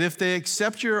that if they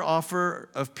accept your offer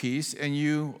of peace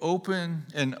and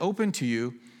open to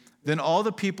you, then all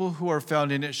the people who are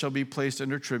found in it shall be placed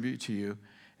under tribute to you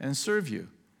and serve you.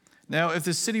 Now, if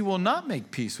the city will not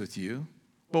make peace with you,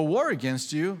 but war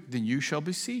against you, then you shall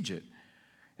besiege it.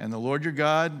 And when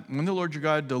the Lord your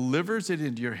God delivers it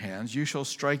into your hands, you shall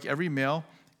strike every male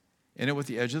in it with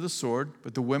the edge of the sword,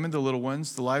 but the women, the little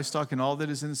ones, the livestock, and all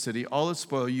that is in the city, all its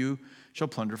spoil you shall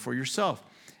plunder for yourself.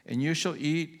 And you shall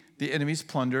eat the enemy's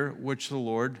plunder, which the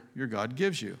Lord your God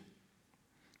gives you.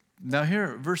 Now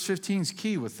here, verse 15 is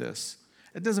key with this.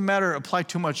 It doesn't matter, apply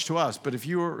too much to us, but if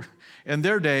you were in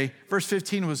their day, verse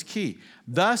 15 was key.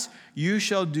 Thus you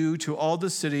shall do to all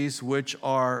the cities which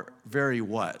are very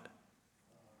what?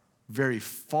 Very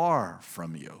far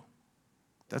from you.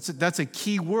 That's a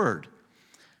key word,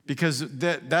 because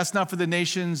that's not for the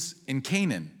nations in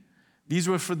Canaan. These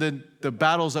were for the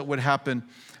battles that would happen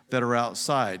that are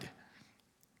outside.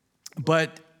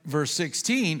 But verse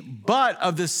 16, but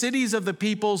of the cities of the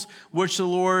peoples which the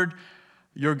Lord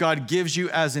your God gives you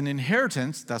as an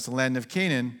inheritance, that's the land of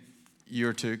Canaan,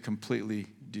 you're to completely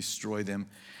destroy them.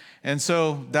 And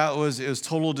so it was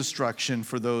total destruction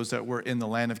for those that were in the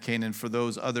land of Canaan. For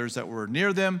those others that were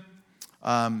near them,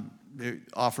 it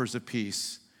offers of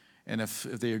peace. And if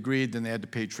they agreed, then they had to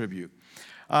pay tribute.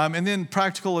 And then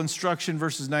practical instruction,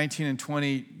 verses 19 and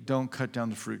 20, don't cut down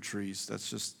the fruit trees. That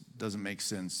just doesn't make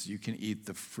sense. You can eat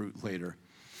the fruit later.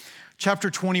 Chapter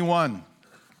 21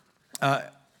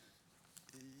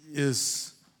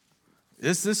 this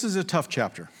is a tough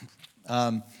chapter.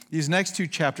 These next two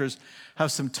chapters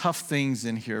have some tough things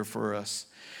in here for us.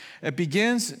 It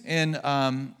begins in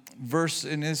and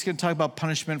it's going to talk about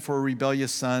punishment for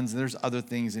rebellious sons, and there's other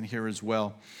things in here as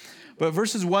well. But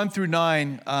verses 1 through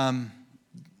 9,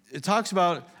 it talks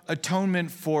about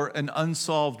atonement for an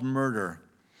unsolved murder.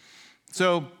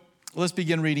 So let's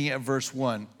begin reading at verse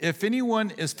 1. If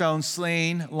anyone is found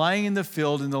slain, lying in the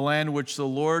field in the land which the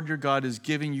Lord your God is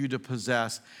giving you to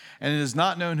possess, and it is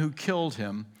not known who killed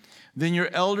him, then your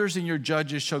elders and your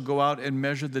judges shall go out and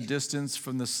measure the distance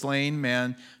from the slain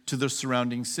man to the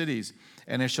surrounding cities.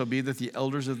 And it shall be that the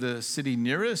elders of the city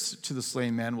nearest to the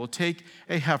slain man will take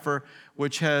a heifer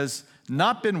which has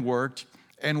not been worked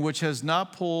and which has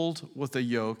not pulled with a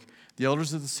yoke. The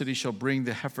elders of the city shall bring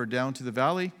the heifer down to the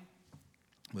valley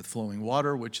with flowing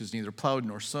water, which is neither plowed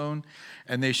nor sown,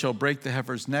 and they shall break the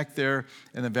heifer's neck there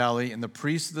in the valley. And the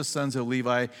priests of the sons of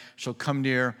Levi shall come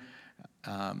near,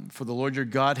 for the Lord your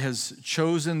God has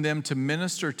chosen them to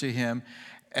minister to him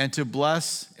and to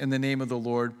bless in the name of the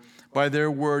Lord. By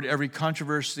their word, every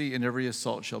controversy and every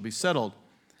assault shall be settled.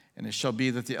 And it shall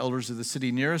be that the elders of the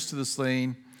city nearest to the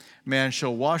slain man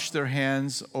shall wash their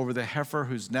hands over the heifer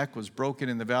whose neck was broken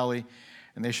in the valley.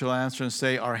 And they shall answer and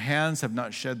say, our hands have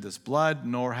not shed this blood,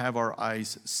 nor have our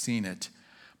eyes seen it.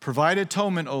 Provide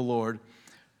atonement, O Lord,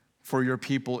 for your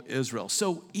people Israel.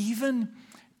 So even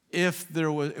if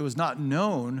it was not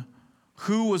known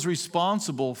who was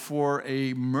responsible for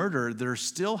a murder, there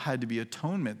still had to be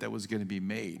atonement that was going to be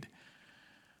made.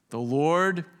 The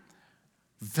Lord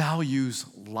values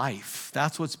life.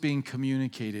 That's what's being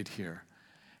communicated here.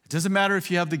 It doesn't matter if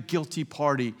you have the guilty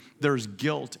party, there's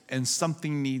guilt, and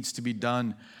something needs to be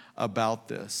done about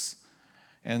this.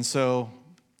 And so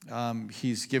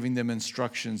he's giving them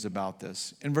instructions about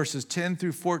this. In verses 10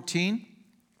 through 14,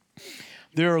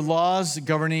 there are laws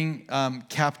governing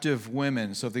captive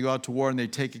women. So if they go out to war and they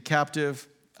take a captive,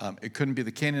 it couldn't be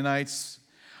the Canaanites,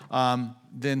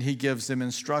 then he gives them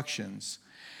instructions.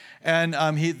 And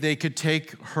they could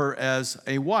take her as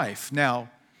a wife.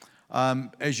 Now,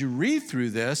 as you read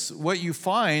through this, what you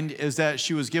find is that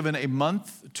she was given a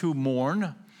month to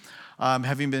mourn,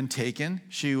 having been taken.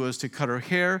 She was to cut her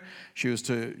hair. She was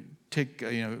to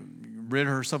rid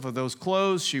herself of those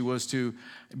clothes. She was to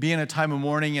be in a time of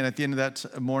mourning, and at the end of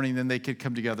that mourning, then they could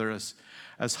come together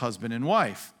as husband and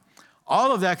wife.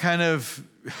 All of that kind of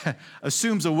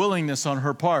assumes a willingness on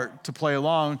her part to play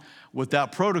along with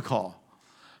that protocol.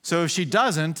 So if she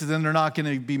doesn't, then they're not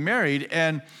going to be married.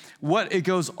 And what it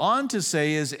goes on to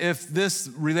say is if this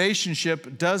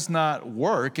relationship does not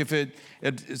work, if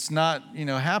it's not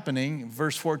happening,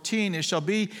 verse 14, it shall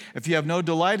be, if you have no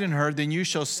delight in her, then you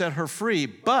shall set her free.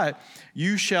 But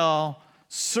you shall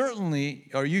certainly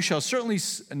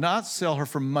not sell her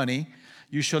for money.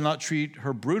 You shall not treat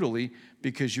her brutally,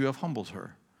 because you have humbled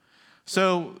her.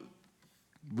 So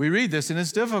we read this, and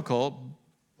it's difficult,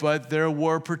 but there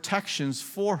were protections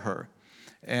for her.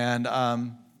 And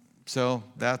so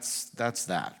that's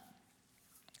that.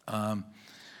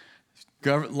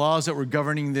 Laws that were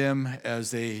governing them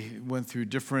as they went through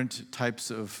different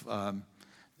types of,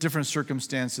 different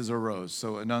circumstances arose.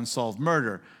 So an unsolved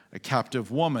murder, a captive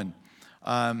woman.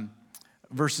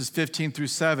 Verses 15 through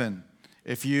 7,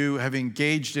 if you have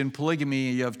engaged in polygamy,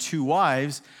 you have 2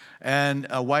 wives, and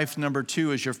wife number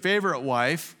 2 is your favorite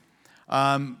wife,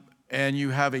 and you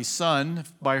have a son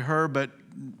by her, but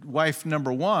wife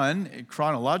number 1,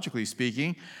 chronologically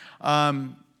speaking,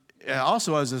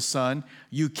 also has a son,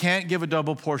 you can't give a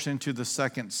double portion to the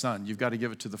second son. You've got to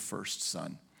give it to the first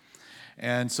son.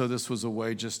 And so this was a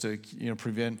way just to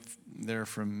prevent there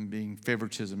from being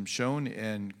favoritism shown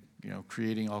and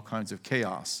creating all kinds of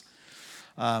chaos.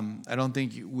 I don't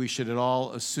think we should at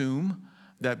all assume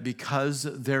that because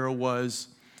there was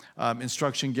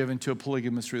instruction given to a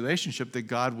polygamous relationship that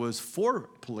God was for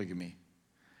polygamy.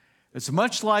 It's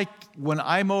much like when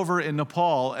I'm over in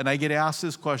Nepal and I get asked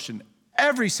this question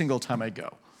every single time I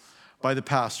go by the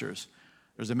pastors.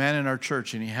 There's a man in our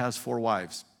church and he has 4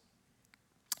 wives.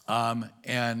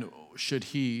 And should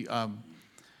he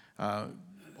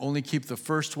only keep the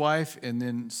first wife and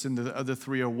then send the other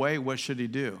 3 away? What should he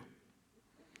do?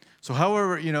 So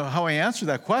however, how I answer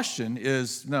that question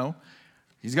is, no,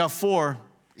 he's got 4.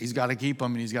 He's got to keep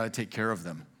them and he's got to take care of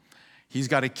them. He's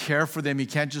got to care for them. He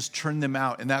can't just turn them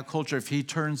out. In that culture, if he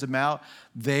turns them out,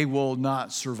 they will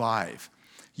not survive.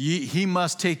 He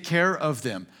must take care of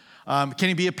them. Can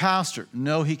he be a pastor?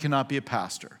 No, he cannot be a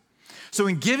pastor. So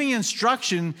in giving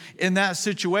instruction in that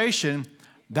situation,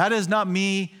 that is not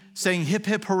me saying hip,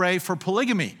 hip, hooray for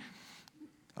polygamy.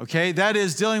 Okay, that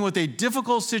is dealing with a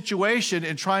difficult situation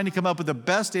and trying to come up with the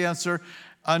best answer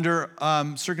under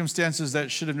circumstances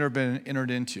that should have never been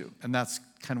entered into. And that's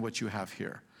kind of what you have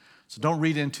here. So don't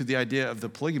read into the idea of the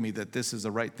polygamy that this is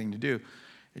the right thing to do.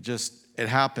 It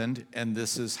happened, and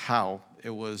this is how it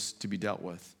was to be dealt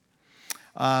with.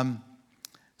 The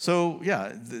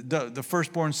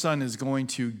firstborn son is going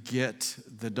to get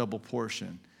the double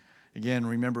portion. Again,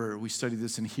 remember, we studied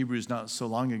this in Hebrews not so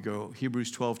long ago,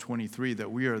 Hebrews 12:23,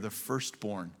 that we are the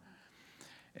firstborn.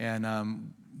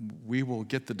 And we will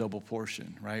get the double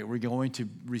portion, right? We're going to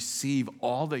receive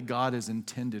all that God has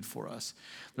intended for us.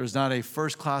 There's not a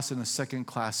first class and a second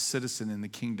class citizen in the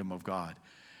kingdom of God.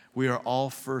 We are all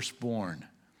firstborn,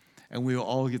 and we will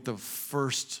all get the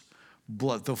first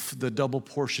blood, the double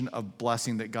portion of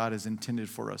blessing that God has intended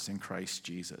for us in Christ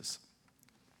Jesus.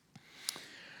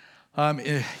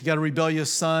 You got a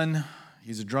rebellious son.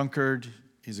 He's a drunkard.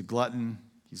 He's a glutton.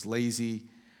 He's lazy,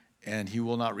 and he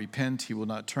will not repent. He will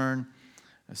not turn.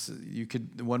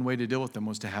 One way to deal with them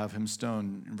was to have him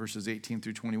stoned in verses 18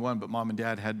 through 21, but mom and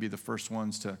dad had to be the first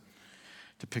ones to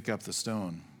pick up the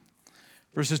stone.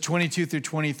 Verses 22 through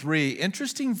 23,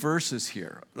 interesting verses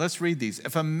here. Let's read these.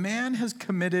 If a man has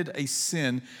committed a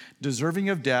sin deserving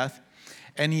of death,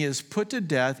 and he is put to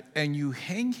death, and you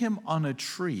hang him on a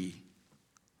tree,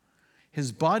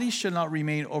 his body shall not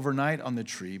remain overnight on the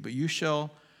tree, but you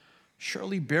shall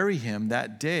surely bury him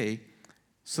that day,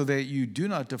 so that you do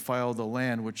not defile the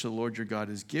land which the Lord your God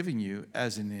is giving you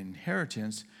as an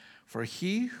inheritance, for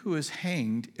he who is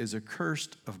hanged is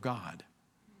accursed of God.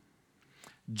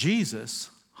 Jesus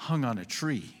hung on a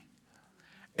tree,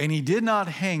 and he did not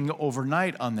hang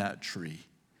overnight on that tree.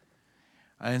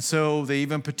 And so they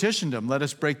even petitioned him, let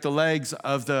us break the legs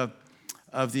of the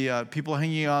people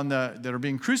hanging on that are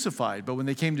being crucified. But when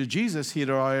they came to Jesus, he had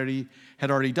already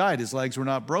died. His legs were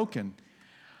not broken.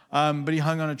 But he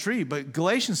hung on a tree. But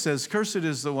Galatians says, cursed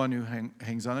is the one who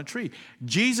hangs on a tree.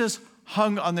 Jesus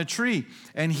hung on the tree,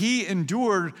 and he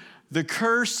endured the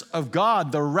curse of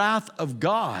God, the wrath of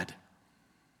God.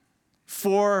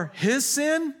 For his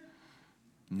sin?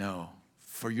 No.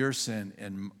 For your sin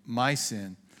and my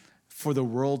sin, for the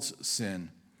world's sin.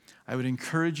 I would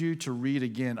encourage you to read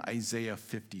again Isaiah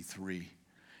 53. You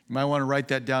might want to write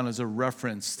that down as a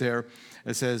reference there.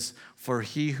 It says, for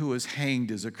he who is hanged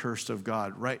is accursed of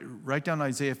God. Write down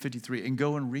Isaiah 53 and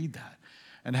go and read that.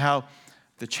 And how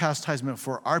the chastisement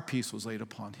for our peace was laid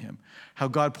upon him. How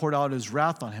God poured out his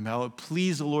wrath on him. How it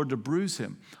pleased the Lord to bruise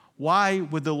him. Why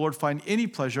would the Lord find any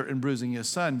pleasure in bruising his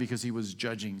son? Because he was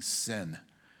judging sin.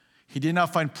 He did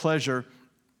not find pleasure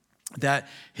that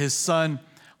his son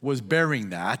was bearing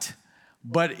that,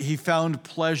 but he found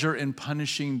pleasure in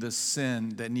punishing the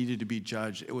sin that needed to be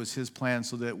judged. It was his plan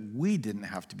so that we didn't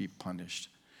have to be punished.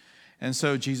 And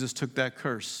so Jesus took that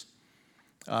curse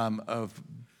of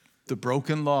the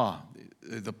broken law,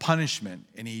 the punishment,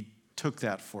 and he took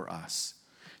that for us.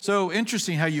 So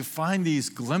interesting how you find these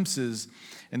glimpses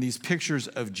and these pictures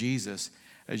of Jesus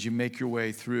as you make your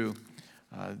way through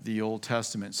the Old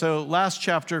Testament. So last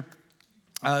chapter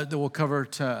that we'll cover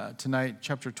tonight,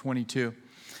 chapter 22.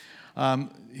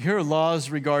 Here are laws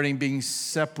regarding being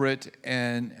separate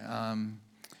and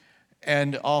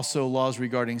also laws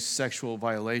regarding sexual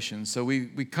violations. So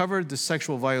we covered the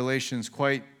sexual violations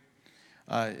quite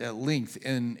at length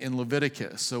in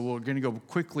Leviticus. So we're going to go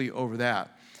quickly over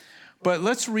that. But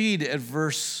let's read at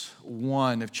verse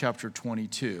 1 of chapter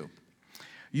 22.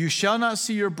 You shall not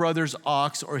see your brother's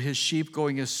ox or his sheep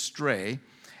going astray,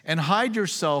 and hide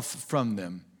yourself from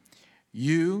them.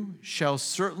 You shall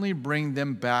certainly bring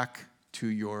them back to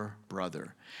your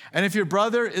brother. And if your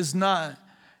brother is not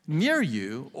near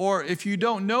you, or if you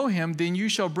don't know him, then you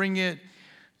shall bring it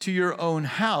to your own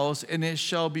house, and it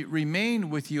shall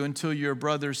remain with you until your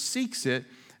brother seeks it.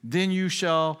 Then you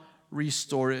shall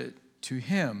restore it to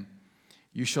him.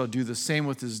 You shall do the same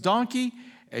with his donkey,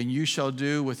 and you shall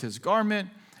do with his garment,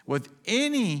 with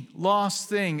any lost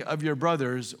thing of your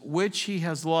brother's, which he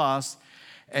has lost,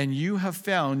 and you have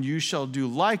found, you shall do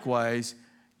likewise.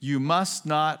 You must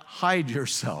not hide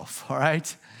yourself, all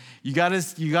right? You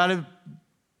gotta,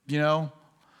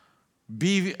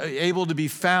 be able to be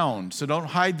found. So don't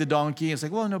hide the donkey. It's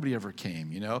like, well, nobody ever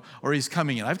came, or he's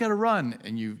coming in. I've got to run,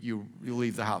 and you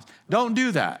leave the house. Don't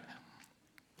do that.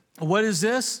 What is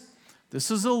this? This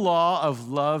is the law of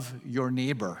love your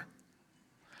neighbor,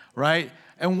 right?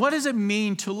 And what does it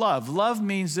mean to love? Love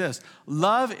means this.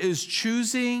 Love is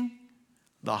choosing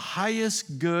the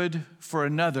highest good for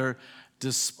another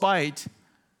despite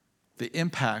the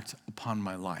impact upon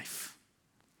my life.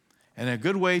 And a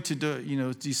good way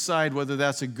to decide whether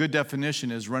that's a good definition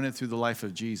is run it through the life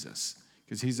of Jesus,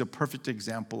 because he's a perfect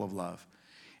example of love.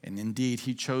 And indeed,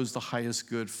 he chose the highest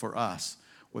good for us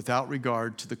without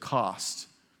regard to the cost,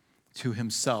 to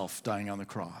himself dying on the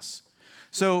cross.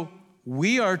 So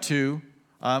we are to,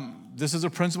 this is a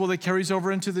principle that carries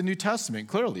over into the New Testament,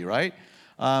 clearly, right?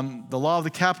 The law of the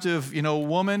captive,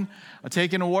 woman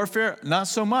taken in warfare, not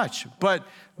so much. But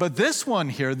this one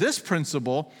here, this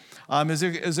principle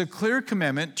is a clear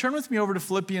commandment. Turn with me over to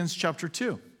Philippians chapter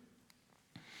 2.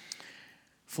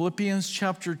 Philippians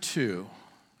chapter 2,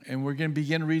 and we're going to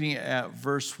begin reading at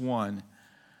verse 1,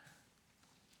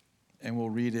 and we'll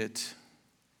read it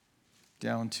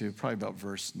down to probably about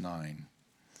verse 9.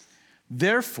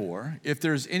 Therefore, if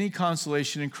there is any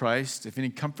consolation in Christ, if any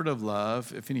comfort of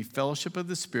love, if any fellowship of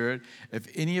the Spirit, if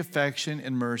any affection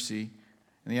and mercy,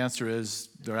 and the answer is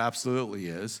there absolutely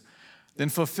is, then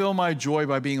fulfill my joy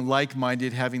by being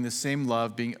like-minded, having the same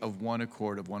love, being of one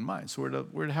accord, of one mind. So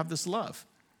we're to have this love.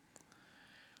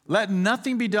 Let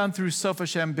nothing be done through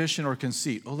selfish ambition or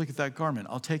conceit. Oh, look at that garment.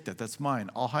 I'll take that. That's mine.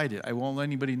 I'll hide it. I won't let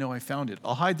anybody know I found it.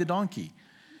 I'll hide the donkey.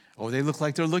 Oh, they look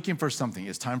like they're looking for something.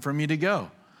 It's time for me to go.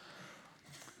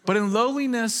 But in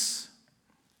lowliness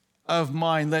of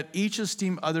mind, let each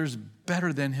esteem others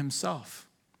better than himself.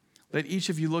 Let each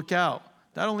of you look out,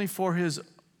 not only for his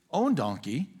own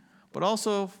donkey, but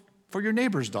also for your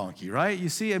neighbor's donkey, right? You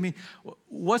see,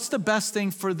 what's the best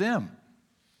thing for them?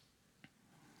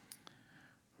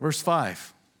 Verse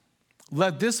 5,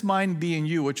 let this mind be in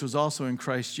you, which was also in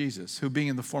Christ Jesus, who being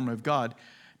in the form of God,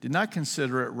 did not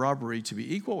consider it robbery to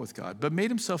be equal with God, but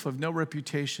made himself of no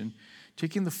reputation,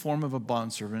 taking the form of a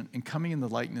bondservant and coming in the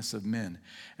likeness of men.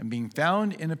 And being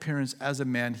found in appearance as a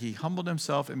man, he humbled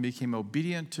himself and became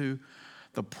obedient to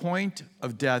the point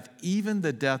of death, even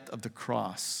the death of the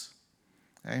cross.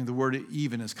 And the word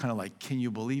even is kind of like, can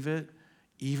you believe it?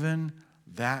 Even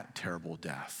that terrible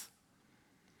death.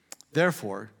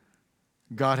 Therefore,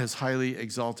 God has highly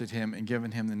exalted him and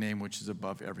given him the name which is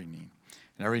above every knee.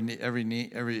 And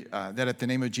that at the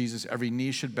name of Jesus, every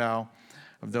knee should bow,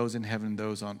 of those in heaven,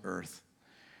 those on earth,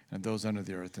 and those under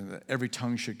the earth, and that every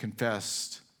tongue should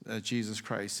confess that Jesus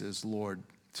Christ is Lord,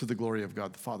 to the glory of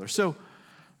God the Father. So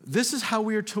this is how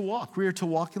we are to walk. We are to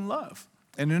walk in love,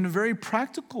 and in a very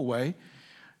practical way,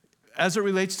 as it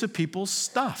relates to people's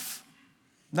stuff.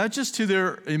 Not just to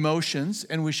their emotions,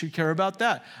 and we should care about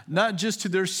that. Not just to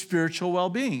their spiritual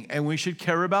well-being, and we should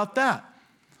care about that.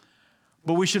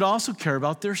 But we should also care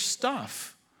about their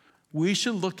stuff. We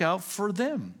should look out for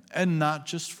them and not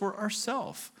just for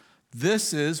ourselves.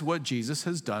 This is what Jesus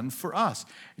has done for us.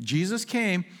 Jesus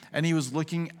came and he was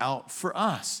looking out for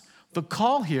us. The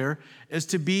call here is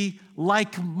to be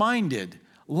like-minded,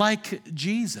 like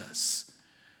Jesus.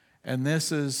 And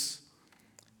this is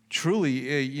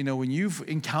truly, when you've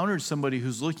encountered somebody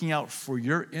who's looking out for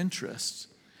your interests,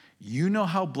 you know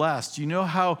how blessed, you know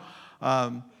how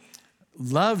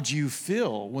loved you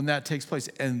feel when that takes place.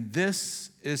 And this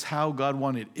is how God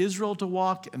wanted Israel to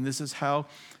walk, and this is how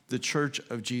the church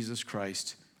of Jesus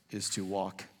Christ is to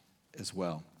walk as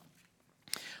well.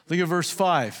 Look at verse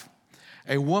 5.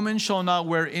 A woman shall not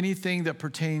wear anything that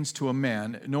pertains to a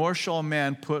man, nor shall a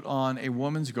man put on a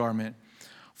woman's garment,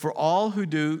 for all who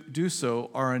do so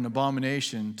are an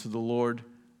abomination to the Lord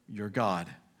your God.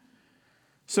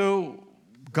 So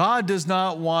God does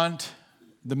not want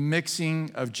the mixing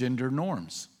of gender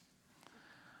norms.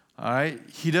 All right?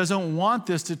 He doesn't want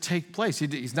this to take place.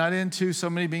 He's not into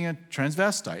somebody being a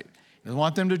transvestite. He doesn't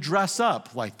want them to dress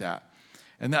up like that.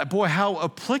 And that, boy, how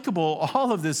applicable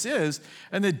all of this is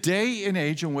in the day and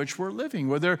age in which we're living,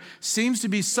 where there seems to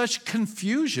be such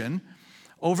confusion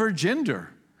over gender.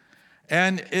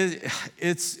 And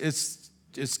it's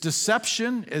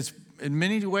deception. It's, in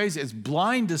many ways, it's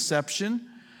blind deception.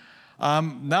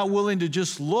 Not willing to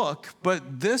just look.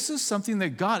 But this is something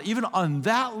that God, even on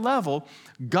that level,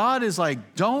 God is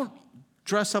like, don't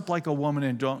dress up like a woman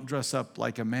and don't dress up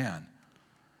like a man.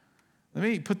 Let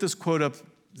me put this quote up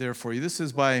there for you. This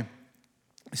is by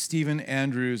Stephen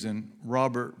Andrews and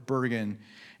Robert Bergen,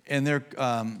 and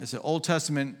it's an Old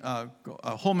Testament,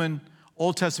 Holman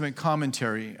Old Testament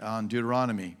commentary on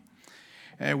Deuteronomy.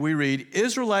 And we read,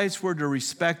 Israelites were to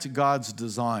respect God's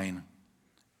design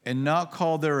and not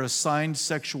call their assigned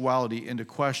sexuality into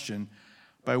question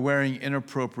by wearing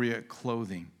inappropriate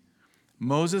clothing.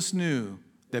 Moses knew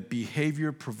that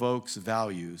behavior provokes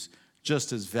values,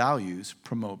 just as values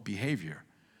promote behavior.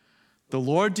 The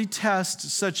Lord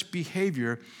detests such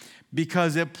behavior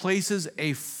because it places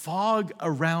a fog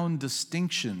around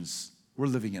distinctions. We're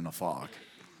living in a fog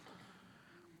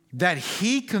that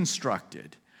He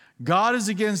constructed. God is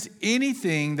against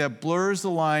anything that blurs the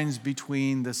lines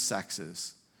between the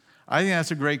sexes. I think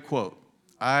that's a great quote.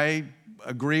 I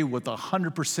agree with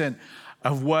 100%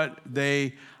 of what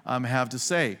they have to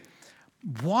say.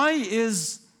 Why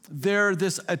is there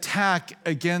this attack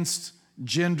against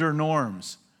gender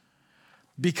norms?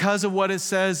 Because of what it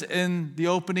says in the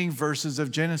opening verses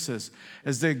of Genesis,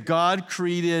 is that God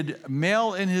created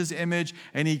male in His image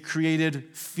and He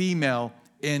created female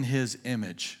in His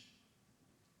image.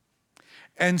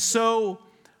 And so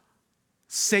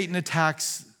Satan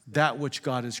attacks that which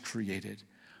God has created,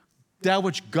 that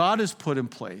which God has put in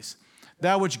place,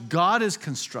 that which God has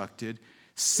constructed.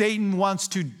 Satan wants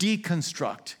to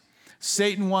deconstruct.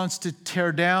 Satan wants to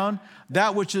tear down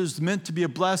that which is meant to be a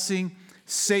blessing.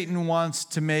 Satan wants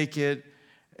to make it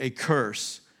a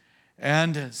curse.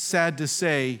 And sad to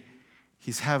say,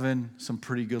 he's having some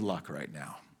pretty good luck right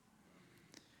now.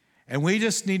 And we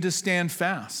just need to stand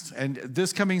fast. And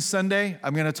this coming Sunday,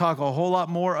 I'm going to talk a whole lot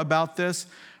more about this.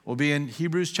 We'll be in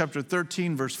Hebrews chapter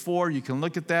 13, verse 4. You can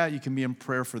look at that. You can be in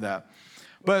prayer for that.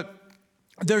 But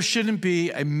there shouldn't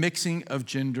be a mixing of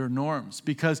gender norms,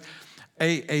 because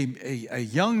a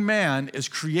young man is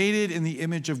created in the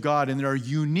image of God, and there are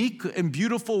unique and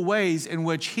beautiful ways in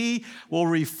which he will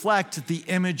reflect the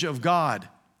image of God.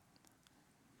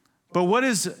 But what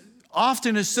is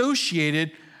often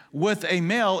associated with a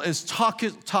male is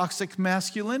toxic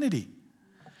masculinity.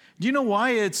 Do you know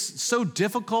why it's so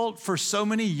difficult for so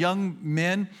many young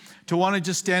men to want to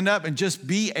just stand up and just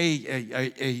be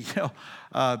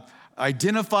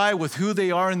identify with who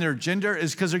they are in their gender?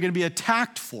 Is because they're going to be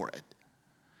attacked for it.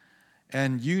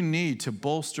 And you need to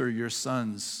bolster your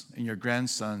sons and your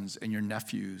grandsons and your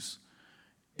nephews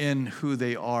in who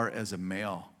they are as a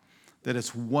male. That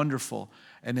it's wonderful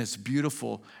and it's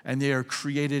beautiful, and they are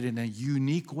created in a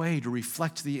unique way to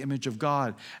reflect the image of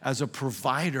God as a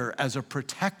provider, as a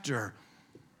protector,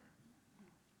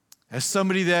 as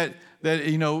somebody that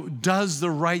does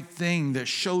the right thing, that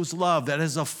shows love, that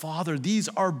is a father. These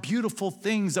are beautiful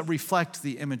things that reflect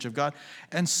the image of God.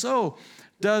 And so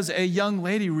does a young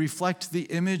lady reflect the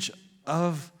image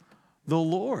of the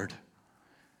Lord.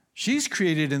 She's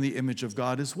created in the image of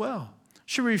God as well.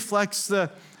 She reflects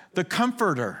the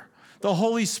comforter, the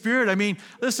Holy Spirit. I mean,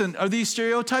 listen, are these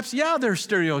stereotypes? Yeah, they're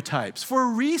stereotypes for a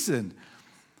reason.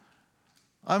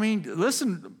 I mean,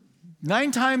 listen,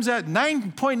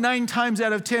 9.9 times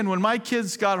out of 10, when my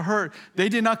kids got hurt, they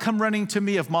did not come running to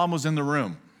me if mom was in the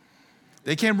room.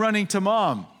 They came running to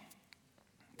mom.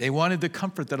 They wanted the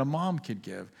comfort that a mom could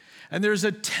give. And there's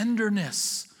a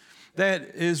tenderness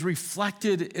that is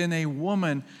reflected in a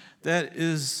woman that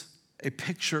is a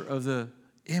picture of the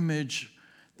image,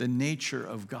 the nature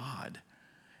of God.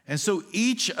 And so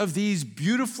each of these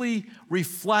beautifully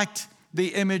reflect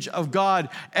the image of God.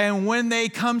 And when they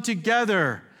come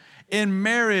together in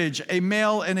marriage, a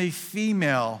male and a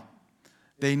female,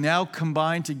 they now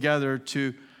combine together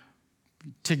to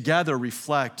together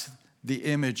reflect the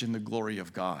image and the glory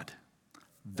of God.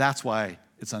 That's why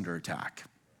it's under attack.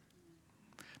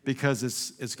 Because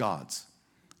it's God's.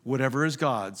 Whatever is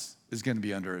God's is going to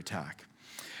be under attack.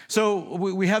 So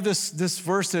we have this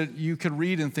verse that you could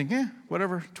read and think,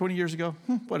 whatever, 20 years ago,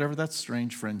 whatever, that's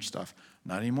strange fringe stuff.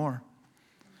 Not anymore.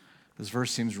 This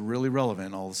verse seems really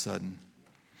relevant all of a sudden.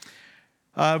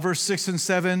 Verse 6 and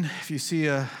 7, if you see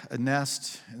a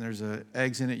nest and there's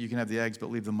eggs in it, you can have the eggs, but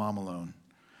leave the mom alone.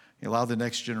 You allow the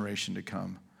next generation to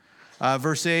come.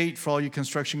 Verse 8, for all you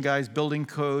construction guys, building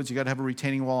codes, you got to have a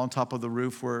retaining wall on top of the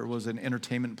roof where it was an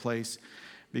entertainment place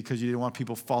because you didn't want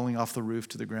people falling off the roof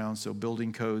to the ground. So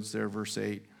building codes there, verse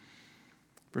 8.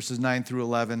 Verses 9 through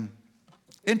 11.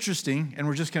 Interesting, and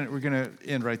we're going to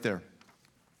end right there.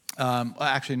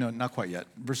 Actually, no, not quite yet.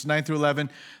 Verses 9 through 11,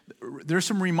 there's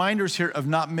some reminders here of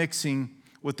not mixing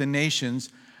with the nations.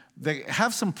 They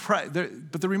have some, but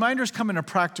the reminders come in a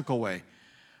practical way.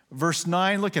 Verse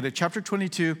 9, look at it, chapter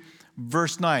 22,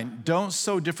 verse 9. Don't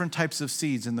sow different types of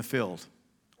seeds in the field.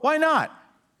 Why not?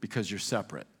 Because you're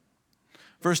separate.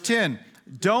 Verse 10,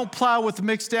 don't plow with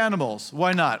mixed animals.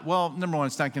 Why not? Well, number one,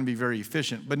 it's not going to be very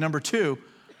efficient. But number two,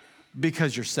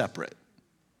 because you're separate.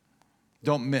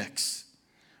 Don't mix.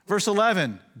 Verse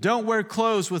 11, don't wear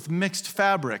clothes with mixed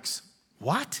fabrics.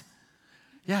 What?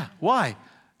 Yeah, why?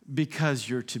 Because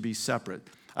you're to be separate.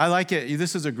 I like it.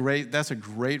 That's a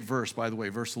great verse, by the way,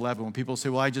 verse 11. When people say,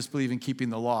 well, I just believe in keeping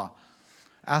the law.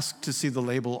 Ask to see the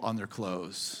label on their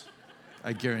clothes.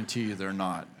 I guarantee you they're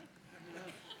not.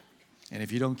 And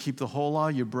if you don't keep the whole law,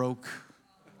 you broke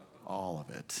all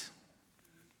of it.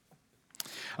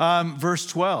 Verse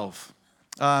 12.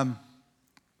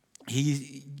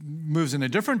 He moves in a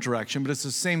different direction, but it's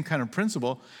the same kind of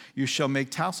principle. You shall make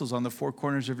tassels on the four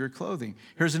corners of your clothing.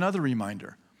 Here's another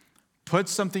reminder. Put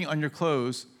something on your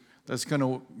clothes that's going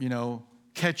to,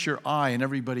 catch your eye and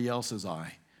everybody else's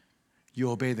eye.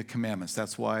 You obey the commandments.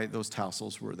 That's why those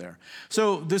tassels were there.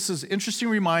 So this is interesting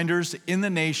reminders in the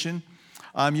nation.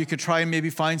 You could try and maybe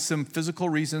find some physical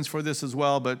reasons for this as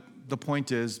well, but the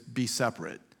point is be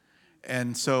separate.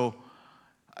 And so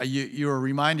you were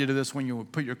reminded of this when you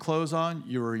put your clothes on.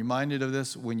 You were reminded of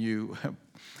this when you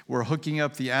were hooking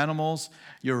up the animals.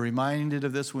 You were reminded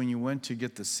of this when you went to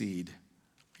get the seed.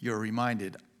 You're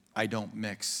reminded, I don't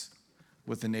mix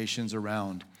with the nations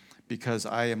around because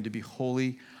I am to be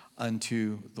holy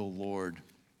unto the Lord.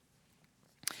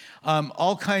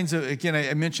 All kinds of, again,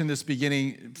 I mentioned this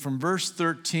beginning, from verse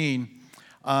 13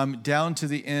 down to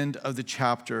the end of the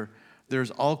chapter,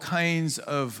 there's all kinds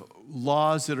of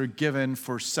laws that are given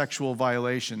for sexual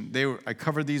violation. I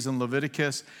covered these in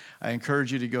Leviticus. I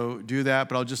encourage you to go do that,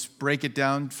 but I'll just break it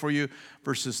down for you.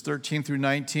 Verses 13 through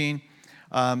 19.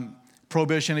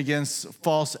 Prohibition against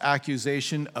false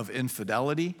accusation of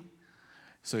infidelity.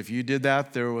 So if you did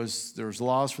that, there was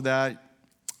laws for that.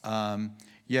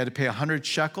 You had to pay 100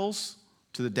 shekels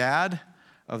to the dad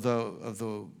of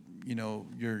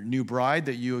your new bride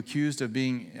that you accused of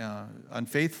being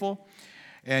unfaithful,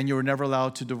 and you were never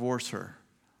allowed to divorce her.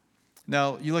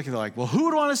 Now you look at it like, well, who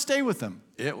would want to stay with them?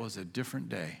 It was a different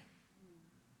day.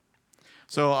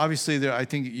 So obviously, I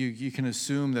think you can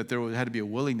assume that there had to be a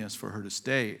willingness for her to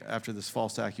stay after this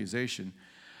false accusation.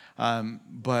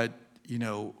 But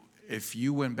if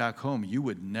you went back home, you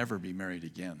would never be married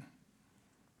again.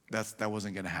 That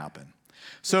wasn't going to happen.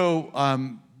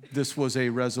 So this was a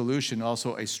resolution,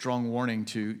 also a strong warning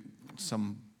to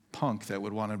some punk that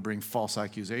would want to bring false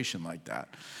accusation like that.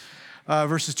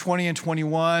 Verses 20 and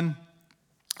 21.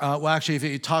 Actually, if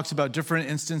it talks about different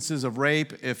instances of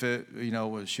rape, if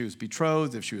she was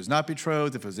betrothed, if she was not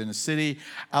betrothed, if it was in a city,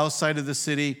 outside of the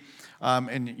city,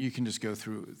 and you can just go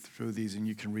through these and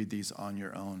you can read these on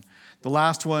your own. The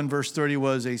last one, verse 30,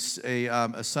 was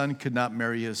a son could not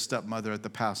marry his stepmother at the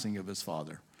passing of his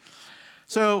father.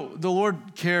 So the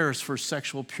Lord cares for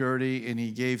sexual purity, and he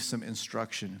gave some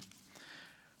instruction.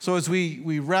 So as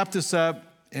we wrap this up,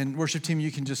 and worship team,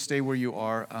 you can just stay where you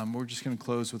are. We're just going to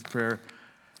close with prayer.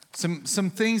 Some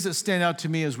things that stand out to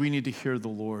me is we need to hear the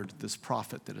Lord, this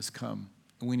prophet that has come,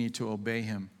 and we need to obey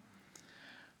him.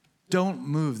 Don't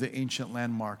move the ancient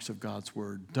landmarks of God's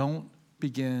word. Don't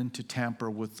begin to tamper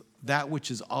with that which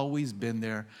has always been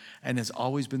there and has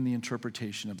always been the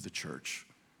interpretation of the church.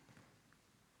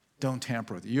 Don't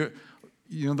tamper with it.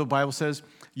 The Bible says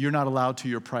you're not allowed to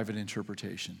your private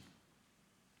interpretation.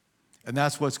 And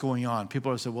that's what's going on.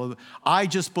 People are saying, well, I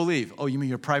just believe. Oh, you mean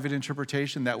your private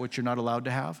interpretation, that which you're not allowed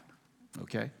to have?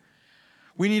 okay?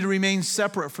 We need to remain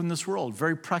separate from this world,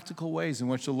 very practical ways in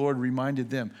which the Lord reminded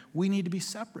them. We need to be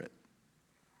separate,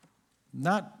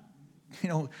 not,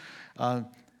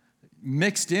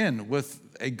 mixed in with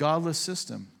a godless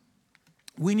system.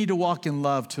 We need to walk in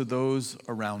love to those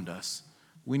around us.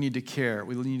 We need to care.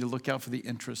 We need to look out for the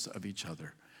interests of each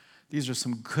other. These are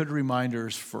some good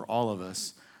reminders for all of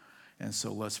us. And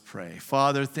so let's pray.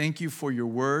 Father, thank you for your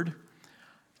word.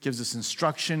 It gives us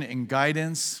instruction and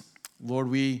guidance. Lord,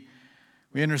 we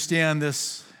understand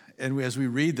this, and as we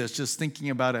read this, just thinking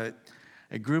about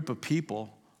a group of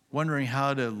people wondering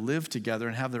how to live together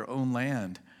and have their own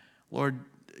land. Lord,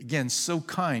 again, so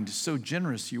kind, so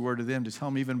generous you were to them to tell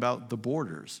them even about the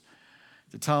borders,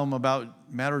 to tell them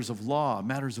about matters of law,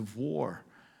 matters of war,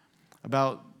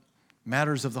 about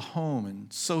matters of the home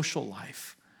and social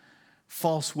life,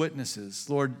 false witnesses.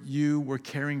 Lord, you were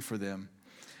caring for them.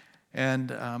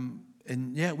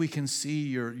 And yet we can see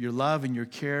your love and your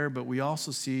care, but we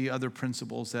also see other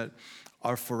principles that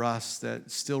are for us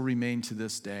that still remain to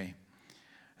this day.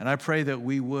 And I pray that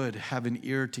we would have an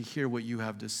ear to hear what you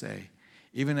have to say,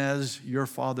 even as your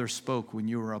Father spoke when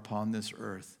you were upon this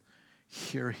earth.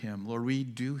 Hear him. Lord, we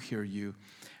do hear you,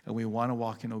 and we want to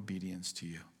walk in obedience to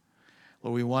you.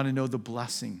 Lord, we want to know the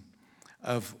blessing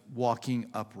of walking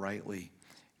uprightly,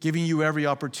 giving you every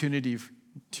opportunity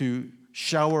to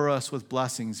shower us with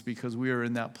blessings because we are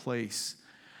in that place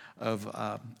of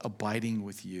abiding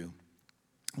with you.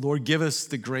 Lord, give us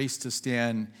the grace to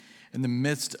stand in the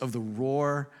midst of the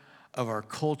roar of our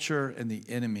culture and the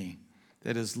enemy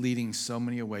that is leading so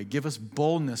many away. Give us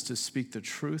boldness to speak the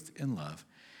truth in love.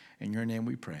 In your name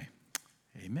we pray.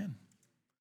 Amen.